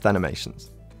our fist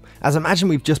animations. As imagine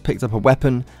we've just picked up a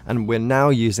weapon and we're now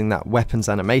using that weapon's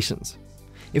animations.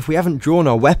 If we haven't drawn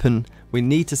our weapon, we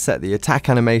need to set the attack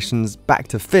animations back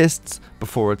to fists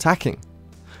before attacking.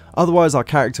 Otherwise our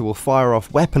character will fire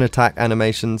off weapon attack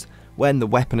animations when the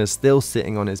weapon is still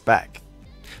sitting on his back.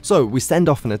 So we send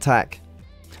off an attack.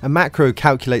 A macro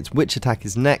calculates which attack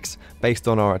is next based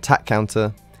on our attack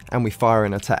counter, and we fire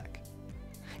an attack.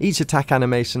 Each attack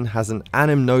animation has an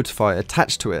anim notify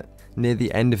attached to it near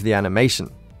the end of the animation.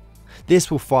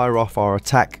 This will fire off our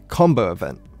attack combo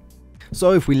event.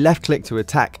 So if we left click to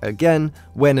attack again,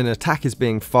 when an attack is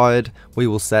being fired, we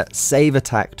will set save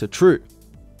attack to true.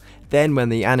 Then when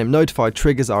the anim notify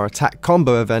triggers our attack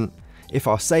combo event, if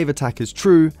our save attack is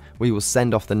true, we will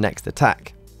send off the next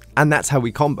attack. And that's how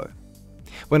we combo.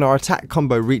 When our attack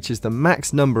combo reaches the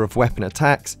max number of weapon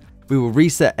attacks, we will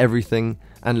reset everything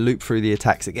and loop through the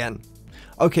attacks again.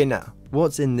 Okay, now,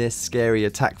 what's in this scary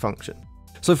attack function?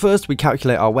 So first we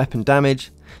calculate our weapon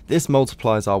damage. This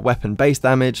multiplies our weapon base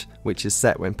damage, which is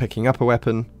set when picking up a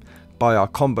weapon, by our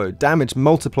combo damage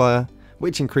multiplier,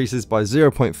 which increases by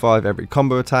 0.5 every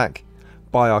combo attack,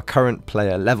 by our current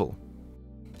player level.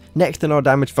 Next in our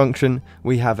damage function,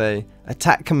 we have a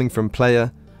attack coming from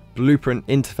player blueprint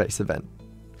interface event.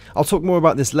 I'll talk more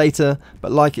about this later,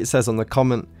 but like it says on the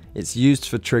comment, it's used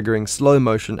for triggering slow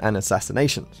motion and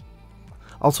assassinations.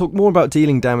 I'll talk more about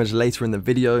dealing damage later in the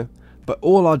video, but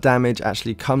all our damage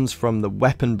actually comes from the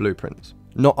weapon blueprint,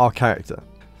 not our character.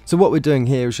 So what we're doing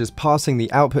here is just passing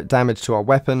the output damage to our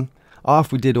weapon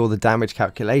after we did all the damage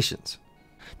calculations.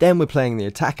 Then we're playing the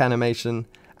attack animation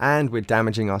and we're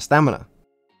damaging our stamina.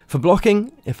 For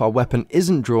blocking, if our weapon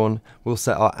isn't drawn, we'll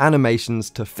set our animations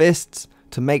to fists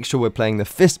to make sure we're playing the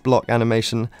fist block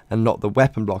animation and not the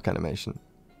weapon block animation.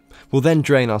 We'll then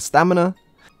drain our stamina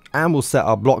and we'll set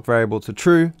our block variable to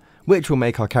true, which will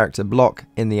make our character block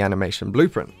in the animation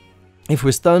blueprint. If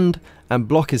we're stunned and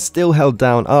block is still held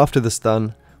down after the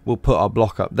stun, we'll put our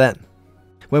block up then.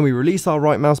 When we release our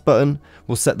right mouse button,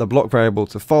 we'll set the block variable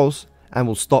to false and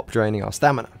we'll stop draining our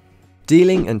stamina.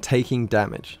 Dealing and taking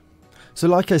damage. So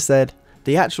like I said,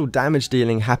 the actual damage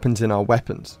dealing happens in our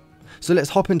weapons. So let's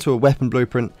hop into a weapon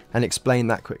blueprint and explain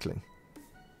that quickly.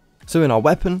 So in our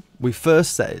weapon, we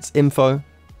first set its info.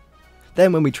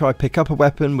 Then when we try pick up a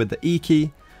weapon with the E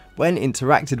key, when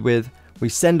interacted with, we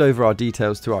send over our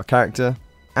details to our character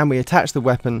and we attach the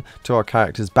weapon to our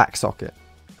character's back socket.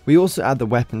 We also add the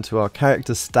weapon to our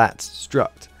character stats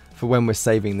struct for when we're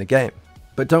saving the game.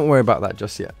 But don't worry about that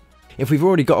just yet. If we've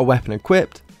already got a weapon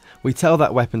equipped, we tell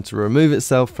that weapon to remove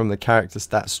itself from the character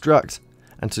stats struct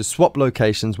and to swap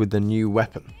locations with the new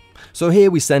weapon. So here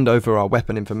we send over our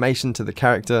weapon information to the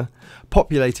character,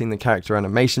 populating the character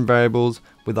animation variables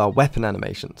with our weapon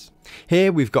animations.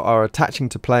 Here we've got our attaching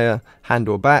to player hand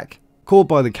or back, called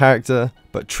by the character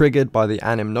but triggered by the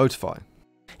anim notify.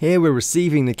 Here we're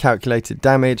receiving the calculated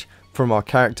damage from our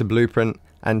character blueprint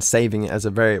and saving it as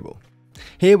a variable.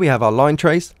 Here we have our line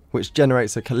trace, which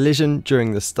generates a collision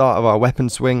during the start of our weapon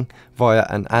swing via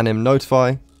an anim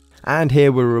notify, and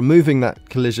here we're removing that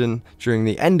collision during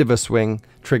the end of a swing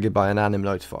triggered by an anim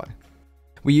notify.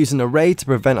 We use an array to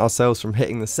prevent ourselves from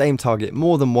hitting the same target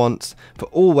more than once for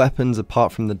all weapons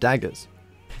apart from the daggers.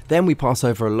 Then we pass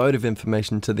over a load of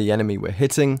information to the enemy we're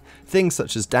hitting, things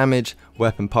such as damage,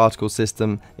 weapon particle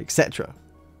system, etc.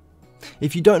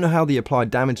 If you don't know how the applied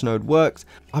damage node works,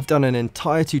 I've done an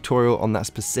entire tutorial on that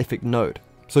specific node,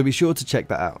 so be sure to check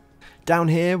that out. Down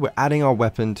here we're adding our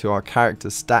weapon to our character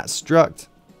stats struct,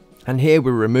 and here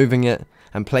we're removing it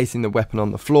and placing the weapon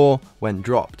on the floor when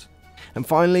dropped. And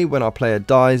finally, when our player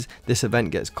dies, this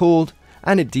event gets called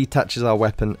and it detaches our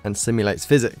weapon and simulates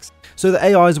physics. So the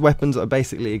AI's weapons are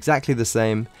basically exactly the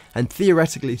same, and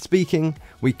theoretically speaking,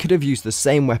 we could have used the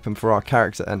same weapon for our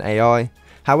character and AI.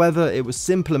 However, it was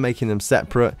simpler making them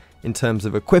separate in terms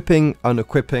of equipping,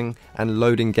 unequipping, and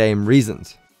loading game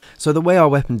reasons. So the way our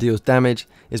weapon deals damage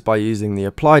is by using the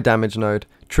apply damage node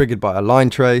triggered by a line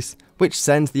trace, which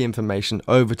sends the information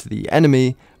over to the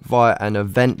enemy via an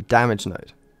event damage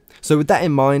node. So with that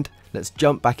in mind, let's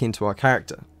jump back into our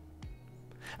character.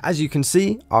 As you can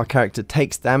see, our character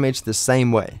takes damage the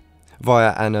same way,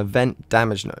 via an event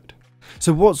damage node.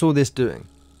 So what's all this doing?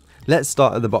 Let's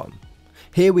start at the bottom.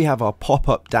 Here we have our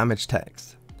pop-up damage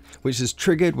text, which is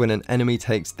triggered when an enemy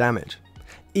takes damage,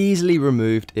 easily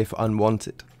removed if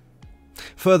unwanted.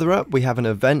 Further up, we have an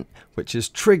event which is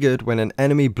triggered when an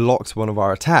enemy blocks one of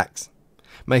our attacks,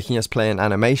 making us play an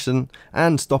animation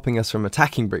and stopping us from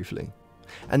attacking briefly.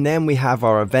 And then we have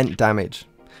our event damage,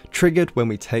 triggered when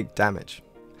we take damage.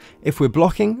 If we're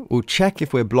blocking, we'll check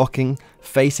if we're blocking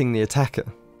facing the attacker.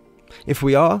 If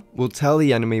we are, we'll tell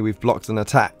the enemy we've blocked an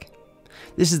attack.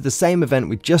 This is the same event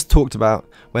we just talked about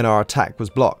when our attack was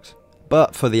blocked,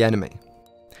 but for the enemy.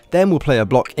 Then we'll play a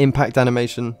block impact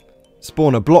animation,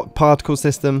 spawn a block particle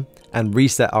system, and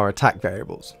reset our attack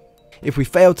variables. If we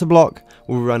fail to block,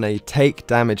 we'll run a take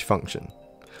damage function,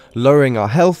 lowering our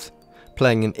health,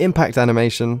 playing an impact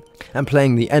animation, and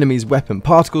playing the enemy's weapon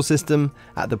particle system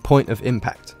at the point of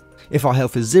impact. If our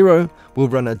health is 0, we'll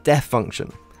run a death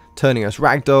function, turning us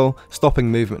ragdoll,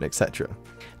 stopping movement, etc.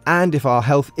 And if our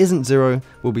health isn't 0,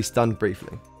 we'll be stunned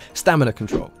briefly. Stamina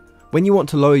control. When you want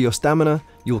to lower your stamina,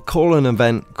 you'll call an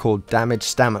event called damage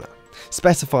stamina,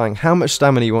 specifying how much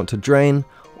stamina you want to drain,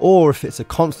 or if it's a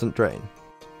constant drain.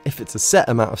 If it's a set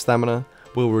amount of stamina,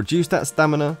 we'll reduce that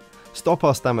stamina, stop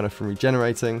our stamina from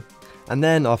regenerating, and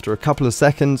then after a couple of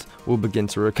seconds, we'll begin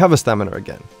to recover stamina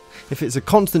again. If it's a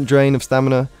constant drain of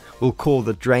stamina, we'll call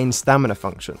the drain stamina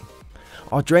function.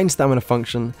 Our drain stamina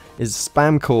function is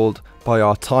spam called by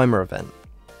our timer event.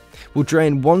 We'll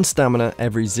drain 1 stamina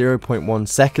every 0.1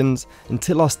 seconds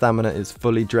until our stamina is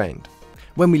fully drained.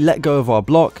 When we let go of our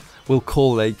block, we'll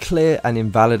call a clear and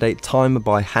invalidate timer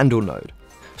by handle node,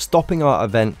 stopping our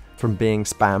event from being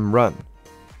spam run.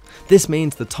 This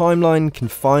means the timeline can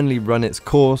finally run its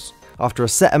course. After a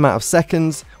set amount of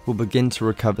seconds, we'll begin to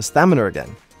recover stamina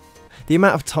again. The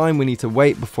amount of time we need to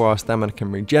wait before our stamina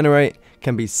can regenerate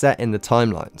can be set in the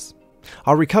timelines.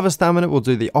 Our recover stamina will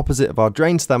do the opposite of our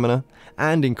drain stamina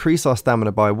and increase our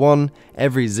stamina by 1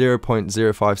 every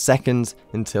 0.05 seconds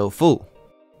until full.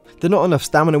 The not enough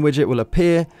stamina widget will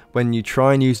appear when you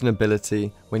try and use an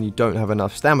ability when you don't have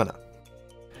enough stamina.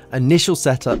 Initial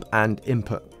setup and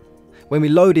input. When we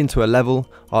load into a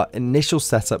level, our initial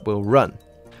setup will run.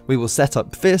 We will set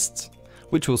up fists,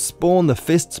 which will spawn the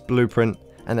fists blueprint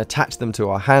and attach them to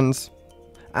our hands,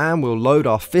 and we'll load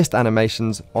our fist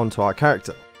animations onto our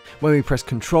character. When we press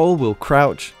Ctrl, we'll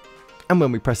crouch, and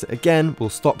when we press it again, we'll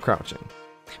stop crouching.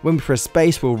 When we press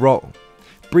space, we'll roll,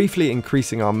 briefly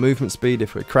increasing our movement speed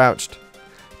if we're crouched,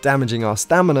 damaging our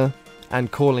stamina,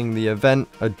 and calling the event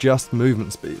adjust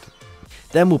movement speed.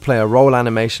 Then we'll play a roll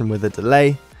animation with a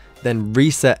delay, then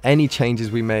reset any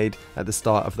changes we made at the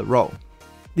start of the roll.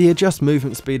 The adjust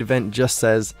movement speed event just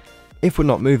says, if we're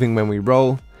not moving when we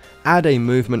roll, add a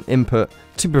movement input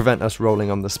to prevent us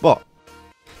rolling on the spot.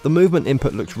 The movement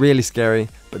input looks really scary,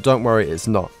 but don't worry, it's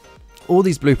not. All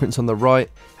these blueprints on the right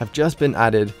have just been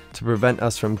added to prevent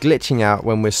us from glitching out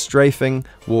when we're strafing,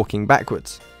 walking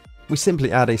backwards. We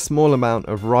simply add a small amount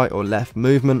of right or left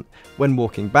movement when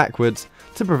walking backwards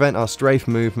to prevent our strafe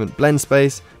movement blend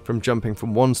space from jumping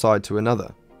from one side to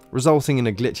another, resulting in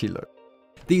a glitchy look.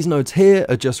 These nodes here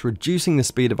are just reducing the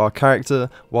speed of our character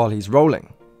while he's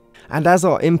rolling. And as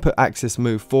our input axis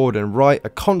move forward and right are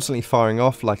constantly firing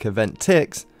off like event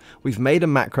ticks, we've made a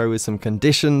macro with some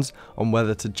conditions on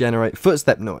whether to generate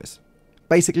footstep noise.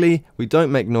 Basically, we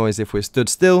don't make noise if we're stood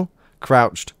still,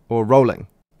 crouched, or rolling.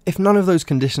 If none of those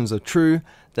conditions are true,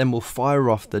 then we'll fire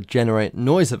off the generate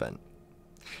noise event.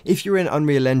 If you're in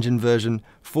Unreal Engine version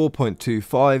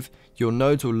 4.25, your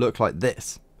nodes will look like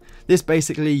this. This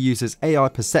basically uses AI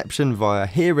perception via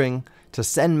hearing to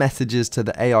send messages to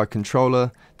the AI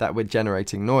controller that we're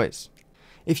generating noise.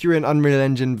 If you're in Unreal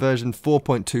Engine version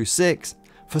 4.26,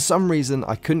 for some reason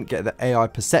I couldn't get the AI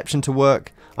perception to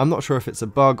work. I'm not sure if it's a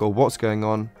bug or what's going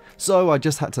on, so I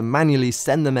just had to manually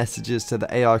send the messages to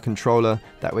the AI controller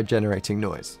that we're generating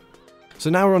noise. So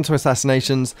now we're on to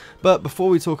assassinations, but before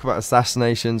we talk about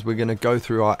assassinations, we're going to go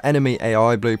through our enemy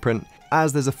AI blueprint,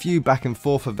 as there's a few back and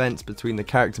forth events between the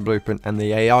character blueprint and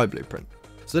the AI blueprint.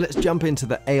 So let's jump into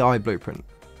the AI blueprint.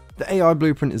 The AI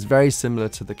blueprint is very similar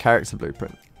to the character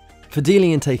blueprint. For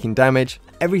dealing and taking damage,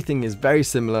 everything is very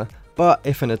similar, but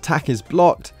if an attack is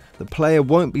blocked, the player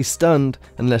won't be stunned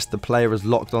unless the player is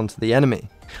locked onto the enemy.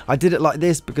 I did it like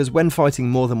this because when fighting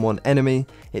more than one enemy,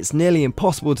 it's nearly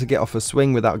impossible to get off a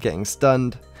swing without getting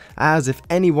stunned, as if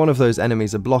any one of those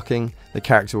enemies are blocking, the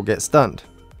character will get stunned.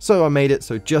 So I made it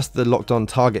so just the locked on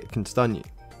target can stun you.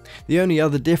 The only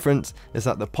other difference is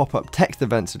that the pop-up text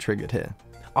events are triggered here,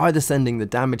 either sending the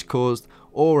damage caused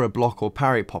or a block or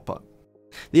parry pop-up.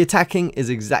 The attacking is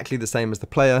exactly the same as the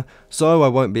player, so I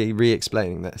won't be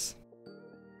re-explaining this.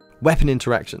 Weapon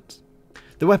interactions.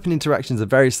 The weapon interactions are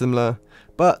very similar,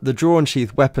 but the draw and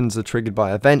sheath weapons are triggered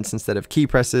by events instead of key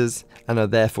presses and are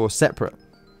therefore separate.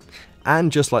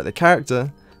 And just like the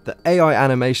character, the AI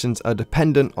animations are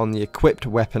dependent on the equipped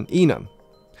weapon enum.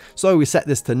 So we set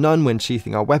this to none when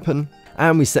sheathing our weapon,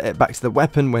 and we set it back to the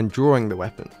weapon when drawing the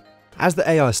weapon. As the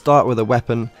AI start with a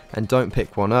weapon and don't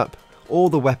pick one up, all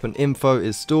the weapon info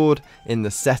is stored in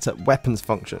the setup weapons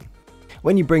function.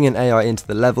 When you bring an AI into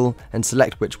the level and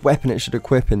select which weapon it should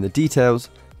equip in the details,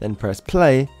 then press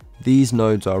play, these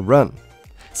nodes are run,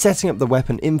 setting up the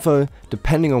weapon info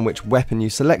depending on which weapon you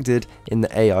selected in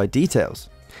the AI details.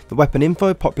 The weapon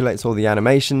info populates all the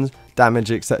animations,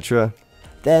 damage, etc.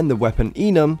 Then the weapon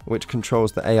enum, which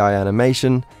controls the AI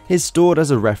animation, is stored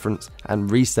as a reference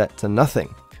and reset to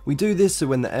nothing. We do this so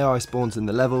when the AI spawns in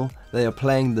the level, they are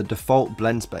playing the default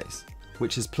blend space,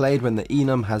 which is played when the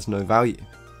enum has no value.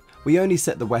 We only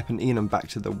set the weapon enum back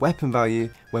to the weapon value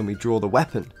when we draw the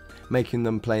weapon, making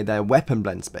them play their weapon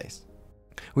blend space.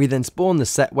 We then spawn the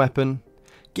set weapon,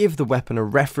 give the weapon a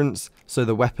reference so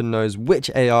the weapon knows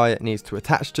which AI it needs to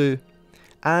attach to,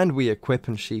 and we equip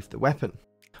and sheath the weapon.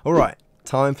 Alright,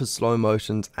 time for slow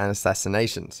motions and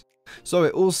assassinations. So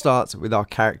it all starts with our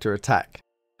character attack.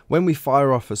 When we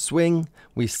fire off a swing,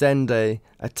 we send a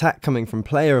attack coming from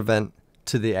player event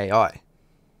to the AI.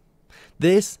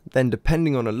 This, then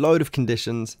depending on a load of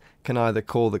conditions, can either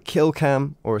call the kill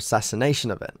cam or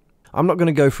assassination event. I'm not going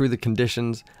to go through the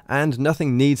conditions, and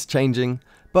nothing needs changing,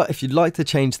 but if you'd like to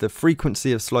change the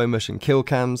frequency of slow motion kill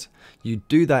cams, you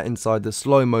do that inside the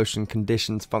slow motion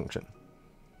conditions function.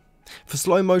 For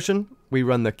slow motion, we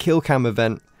run the kill cam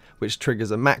event, which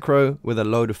triggers a macro with a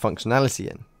load of functionality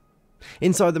in.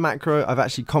 Inside the macro, I've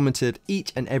actually commented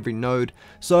each and every node,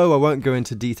 so I won't go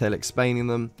into detail explaining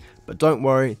them, but don't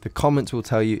worry, the comments will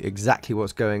tell you exactly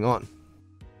what's going on.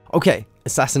 Okay,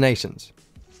 assassinations.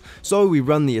 So we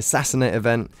run the assassinate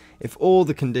event if all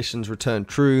the conditions return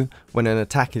true when an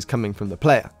attack is coming from the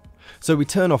player. So we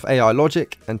turn off AI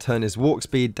logic and turn his walk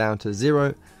speed down to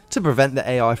 0 to prevent the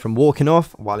AI from walking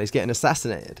off while he's getting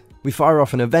assassinated. We fire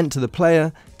off an event to the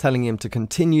player telling him to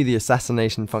continue the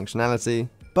assassination functionality,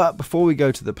 but before we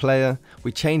go to the player,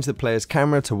 we change the player's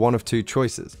camera to one of two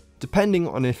choices, depending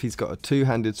on if he's got a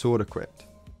two-handed sword equipped.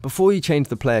 Before you change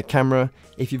the player camera,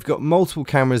 if you've got multiple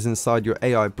cameras inside your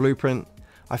AI blueprint,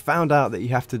 I found out that you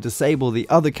have to disable the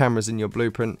other cameras in your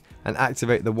blueprint and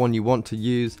activate the one you want to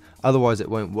use, otherwise it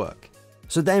won't work.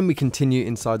 So then we continue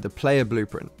inside the player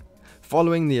blueprint,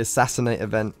 following the assassinate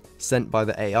event sent by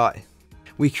the AI.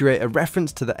 We create a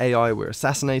reference to the AI we're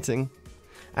assassinating,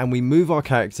 and we move our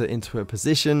character into a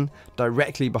position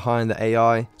directly behind the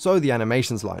AI so the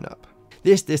animations line up.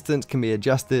 This distance can be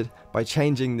adjusted by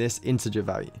changing this integer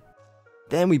value.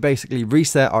 Then we basically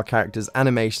reset our character's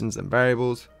animations and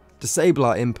variables, disable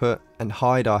our input, and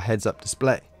hide our heads up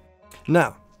display.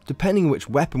 Now, depending which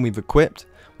weapon we've equipped,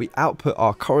 we output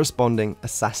our corresponding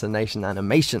assassination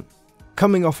animation.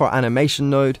 Coming off our animation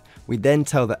node, we then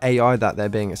tell the AI that they're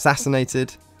being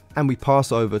assassinated, and we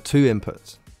pass over two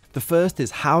inputs. The first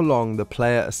is how long the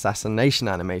player assassination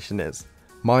animation is,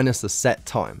 minus a set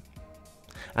time.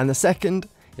 And the second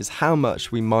is how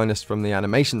much we minus from the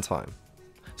animation time.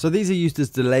 So these are used as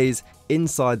delays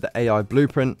inside the AI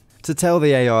blueprint to tell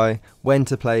the AI when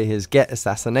to play his get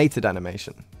assassinated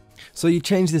animation. So you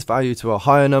change this value to a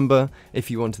higher number if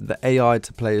you wanted the AI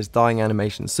to play his dying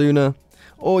animation sooner,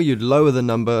 or you'd lower the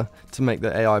number to make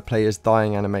the AI play his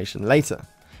dying animation later.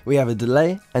 We have a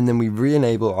delay, and then we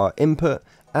re-enable our input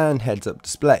and heads up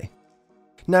display.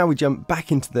 Now we jump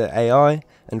back into the AI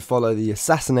and follow the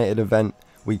assassinated event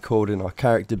we called in our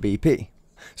character BP.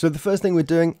 So the first thing we're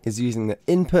doing is using the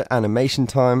input animation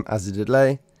time as a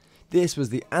delay. This was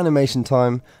the animation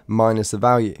time minus a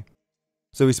value.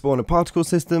 So we spawn a particle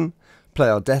system, play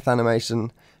our death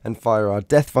animation, and fire our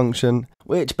death function,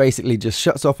 which basically just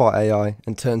shuts off our AI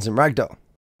and turns him ragdoll.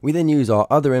 We then use our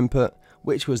other input,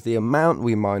 which was the amount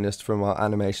we minused from our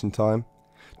animation time,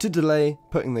 to delay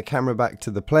putting the camera back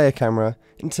to the player camera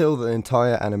until the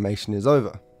entire animation is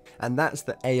over. And that's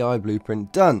the AI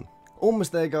blueprint done.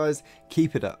 Almost there, guys,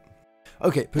 keep it up.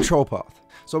 Okay, patrol path.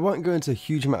 So I won't go into a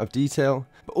huge amount of detail,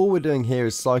 but all we're doing here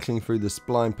is cycling through the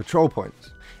spline patrol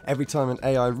points. Every time an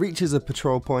AI reaches a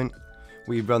patrol point,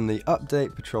 we run the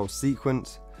update patrol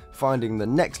sequence, finding the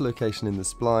next location in the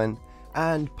spline,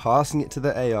 and passing it to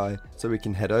the AI so we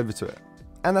can head over to it.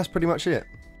 And that's pretty much it.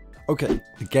 Okay,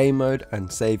 the game mode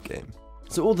and save game.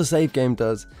 So all the save game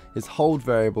does is hold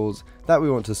variables that we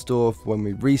want to store for when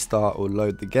we restart or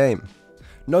load the game.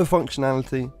 No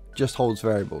functionality, just holds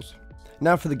variables.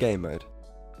 Now for the game mode.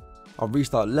 Our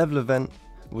restart level event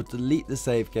will delete the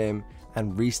save game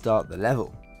and restart the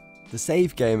level. The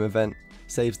save game event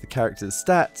saves the character's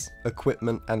stats,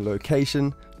 equipment, and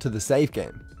location to the save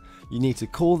game. You need to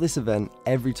call this event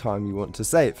every time you want to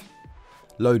save.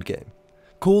 Load game.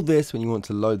 Call this when you want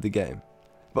to load the game,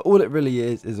 but all it really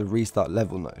is a restart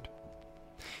level node.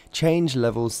 Change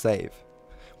levels save.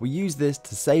 We use this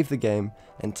to save the game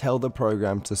and tell the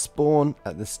program to spawn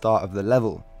at the start of the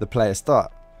level, the player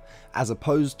start, as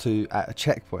opposed to at a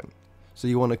checkpoint. So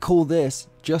you want to call this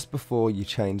just before you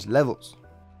change levels.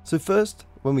 So first,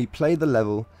 when we play the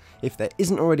level, if there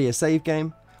isn't already a save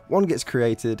game, one gets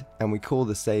created and we call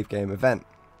the save game event.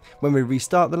 When we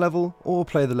restart the level or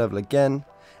play the level again,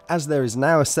 as there is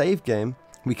now a save game,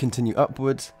 we continue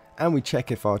upwards and we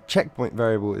check if our checkpoint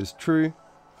variable is true,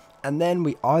 and then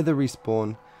we either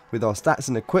respawn with our stats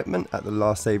and equipment at the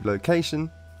last save location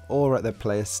or at the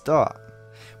player's start.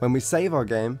 When we save our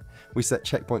game, we set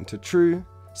checkpoint to true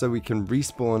so we can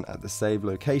respawn at the save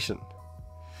location.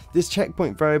 This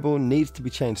checkpoint variable needs to be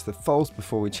changed to false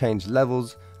before we change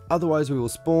levels, otherwise we will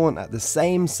spawn at the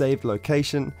same saved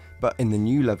location but in the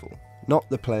new level, not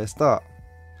the player start.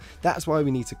 That's why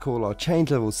we need to call our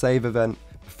change level save event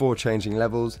before changing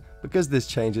levels, because this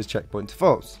changes checkpoint to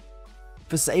false.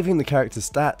 For saving the character's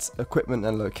stats, equipment,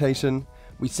 and location,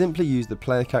 we simply use the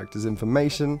player character's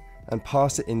information and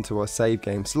pass it into our save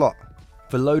game slot.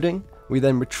 For loading, we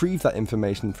then retrieve that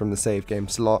information from the save game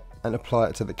slot and apply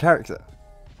it to the character.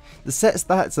 The set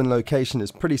stats and location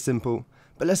is pretty simple,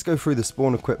 but let's go through the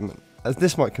spawn equipment, as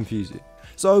this might confuse you.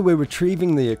 So we're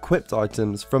retrieving the equipped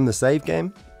items from the save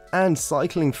game and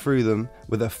cycling through them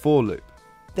with a for loop.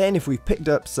 Then if we've picked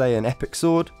up, say, an epic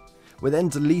sword, we're then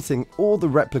deleting all the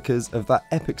replicas of that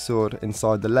epic sword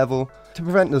inside the level to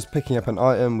prevent us picking up an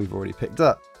item we've already picked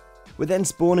up. We're then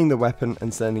spawning the weapon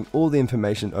and sending all the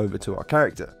information over to our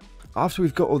character. After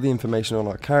we've got all the information on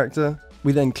our character,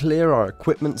 we then clear our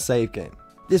equipment save game.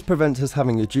 This prevents us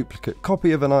having a duplicate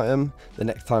copy of an item the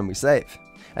next time we save.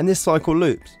 And this cycle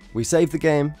loops. We save the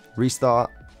game,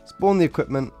 restart, spawn the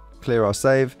equipment, clear our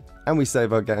save, and we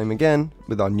save our game again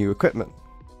with our new equipment.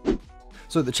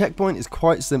 So the checkpoint is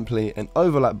quite simply an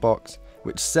overlap box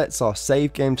which sets our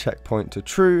save game checkpoint to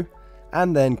true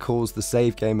and then calls the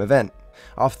save game event.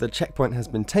 After the checkpoint has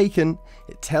been taken,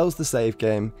 it tells the save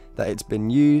game that it's been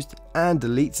used and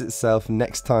deletes itself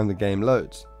next time the game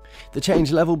loads. The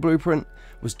change level blueprint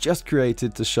was just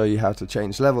created to show you how to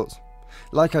change levels.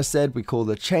 Like I said, we call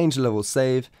the change level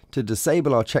save to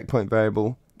disable our checkpoint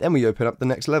variable, then we open up the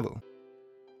next level.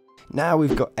 Now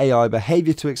we've got AI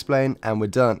behavior to explain and we're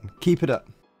done. Keep it up.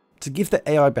 To give the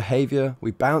AI behavior,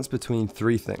 we bounce between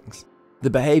three things. The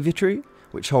behavior tree,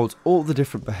 which holds all the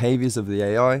different behaviors of the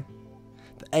AI.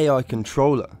 The AI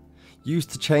controller,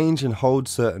 used to change and hold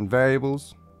certain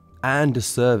variables. And a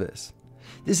service.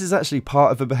 This is actually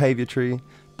part of a behavior tree,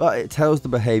 but it tells the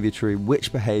behavior tree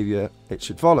which behavior it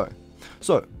should follow.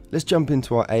 So let's jump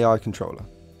into our AI controller.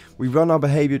 We run our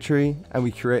behavior tree and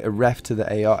we create a ref to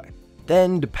the AI.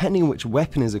 Then, depending on which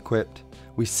weapon is equipped,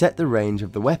 we set the range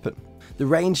of the weapon. The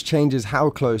range changes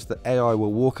how close the AI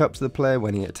will walk up to the player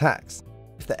when he attacks.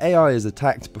 If the AI is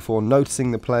attacked before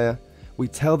noticing the player, we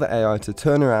tell the AI to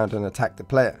turn around and attack the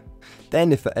player.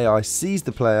 Then if the AI sees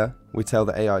the player, we tell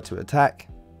the AI to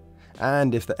attack.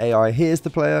 And if the AI hears the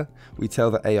player, we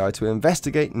tell the AI to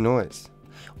investigate noise.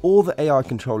 All the AI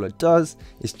controller does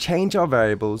is change our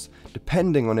variables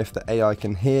depending on if the AI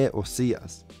can hear or see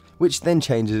us, which then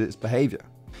changes its behavior.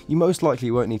 You most likely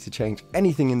won't need to change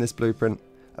anything in this blueprint,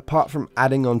 apart from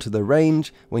adding on to the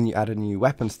range when you add a new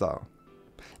weapon style.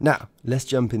 Now, let's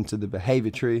jump into the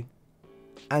behavior tree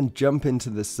and jump into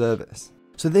the service.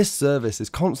 So this service is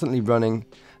constantly running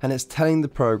and it's telling the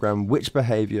program which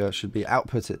behavior should be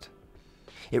outputted.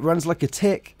 It runs like a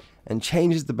tick and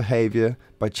changes the behavior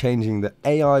by changing the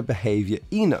AI behavior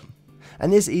enum.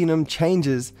 And this enum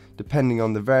changes depending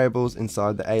on the variables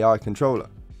inside the AI controller.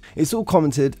 It's all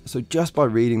commented, so just by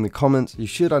reading the comments you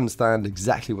should understand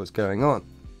exactly what's going on.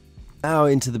 Now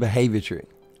into the behavior tree.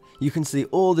 You can see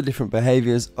all the different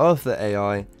behaviors of the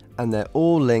AI and they're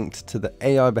all linked to the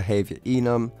AI behavior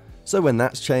enum, so when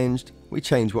that's changed, we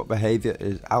change what behavior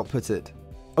is outputted.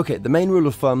 Okay, the main rule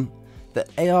of thumb, the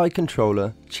AI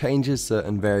controller changes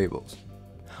certain variables.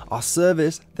 Our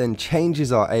service then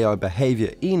changes our AI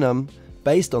behavior enum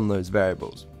based on those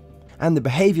variables. And the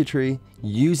behavior tree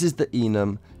uses the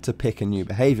enum to pick a new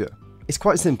behavior. It's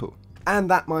quite simple. And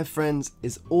that, my friends,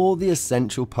 is all the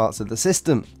essential parts of the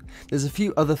system. There's a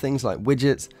few other things like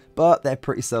widgets, but they're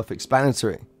pretty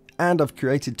self-explanatory. And I've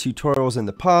created tutorials in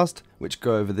the past which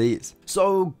go over these.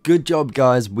 So good job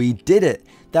guys, we did it.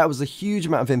 That was a huge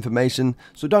amount of information,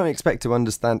 so don't expect to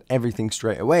understand everything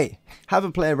straight away. Have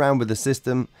a play around with the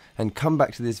system and come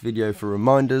back to this video for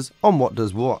reminders on what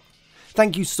does what.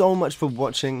 Thank you so much for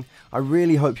watching. I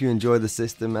really hope you enjoy the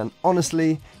system, and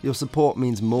honestly, your support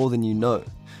means more than you know.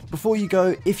 Before you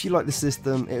go, if you like the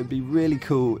system, it would be really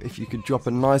cool if you could drop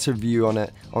a nice review on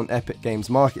it on Epic Games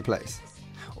Marketplace.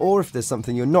 Or if there's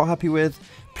something you're not happy with,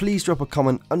 please drop a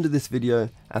comment under this video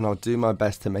and I'll do my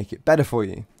best to make it better for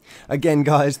you. Again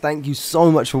guys, thank you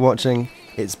so much for watching.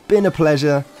 It's been a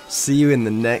pleasure. See you in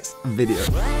the next video.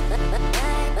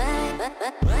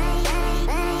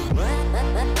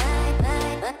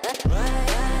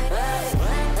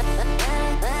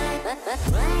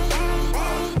 Right.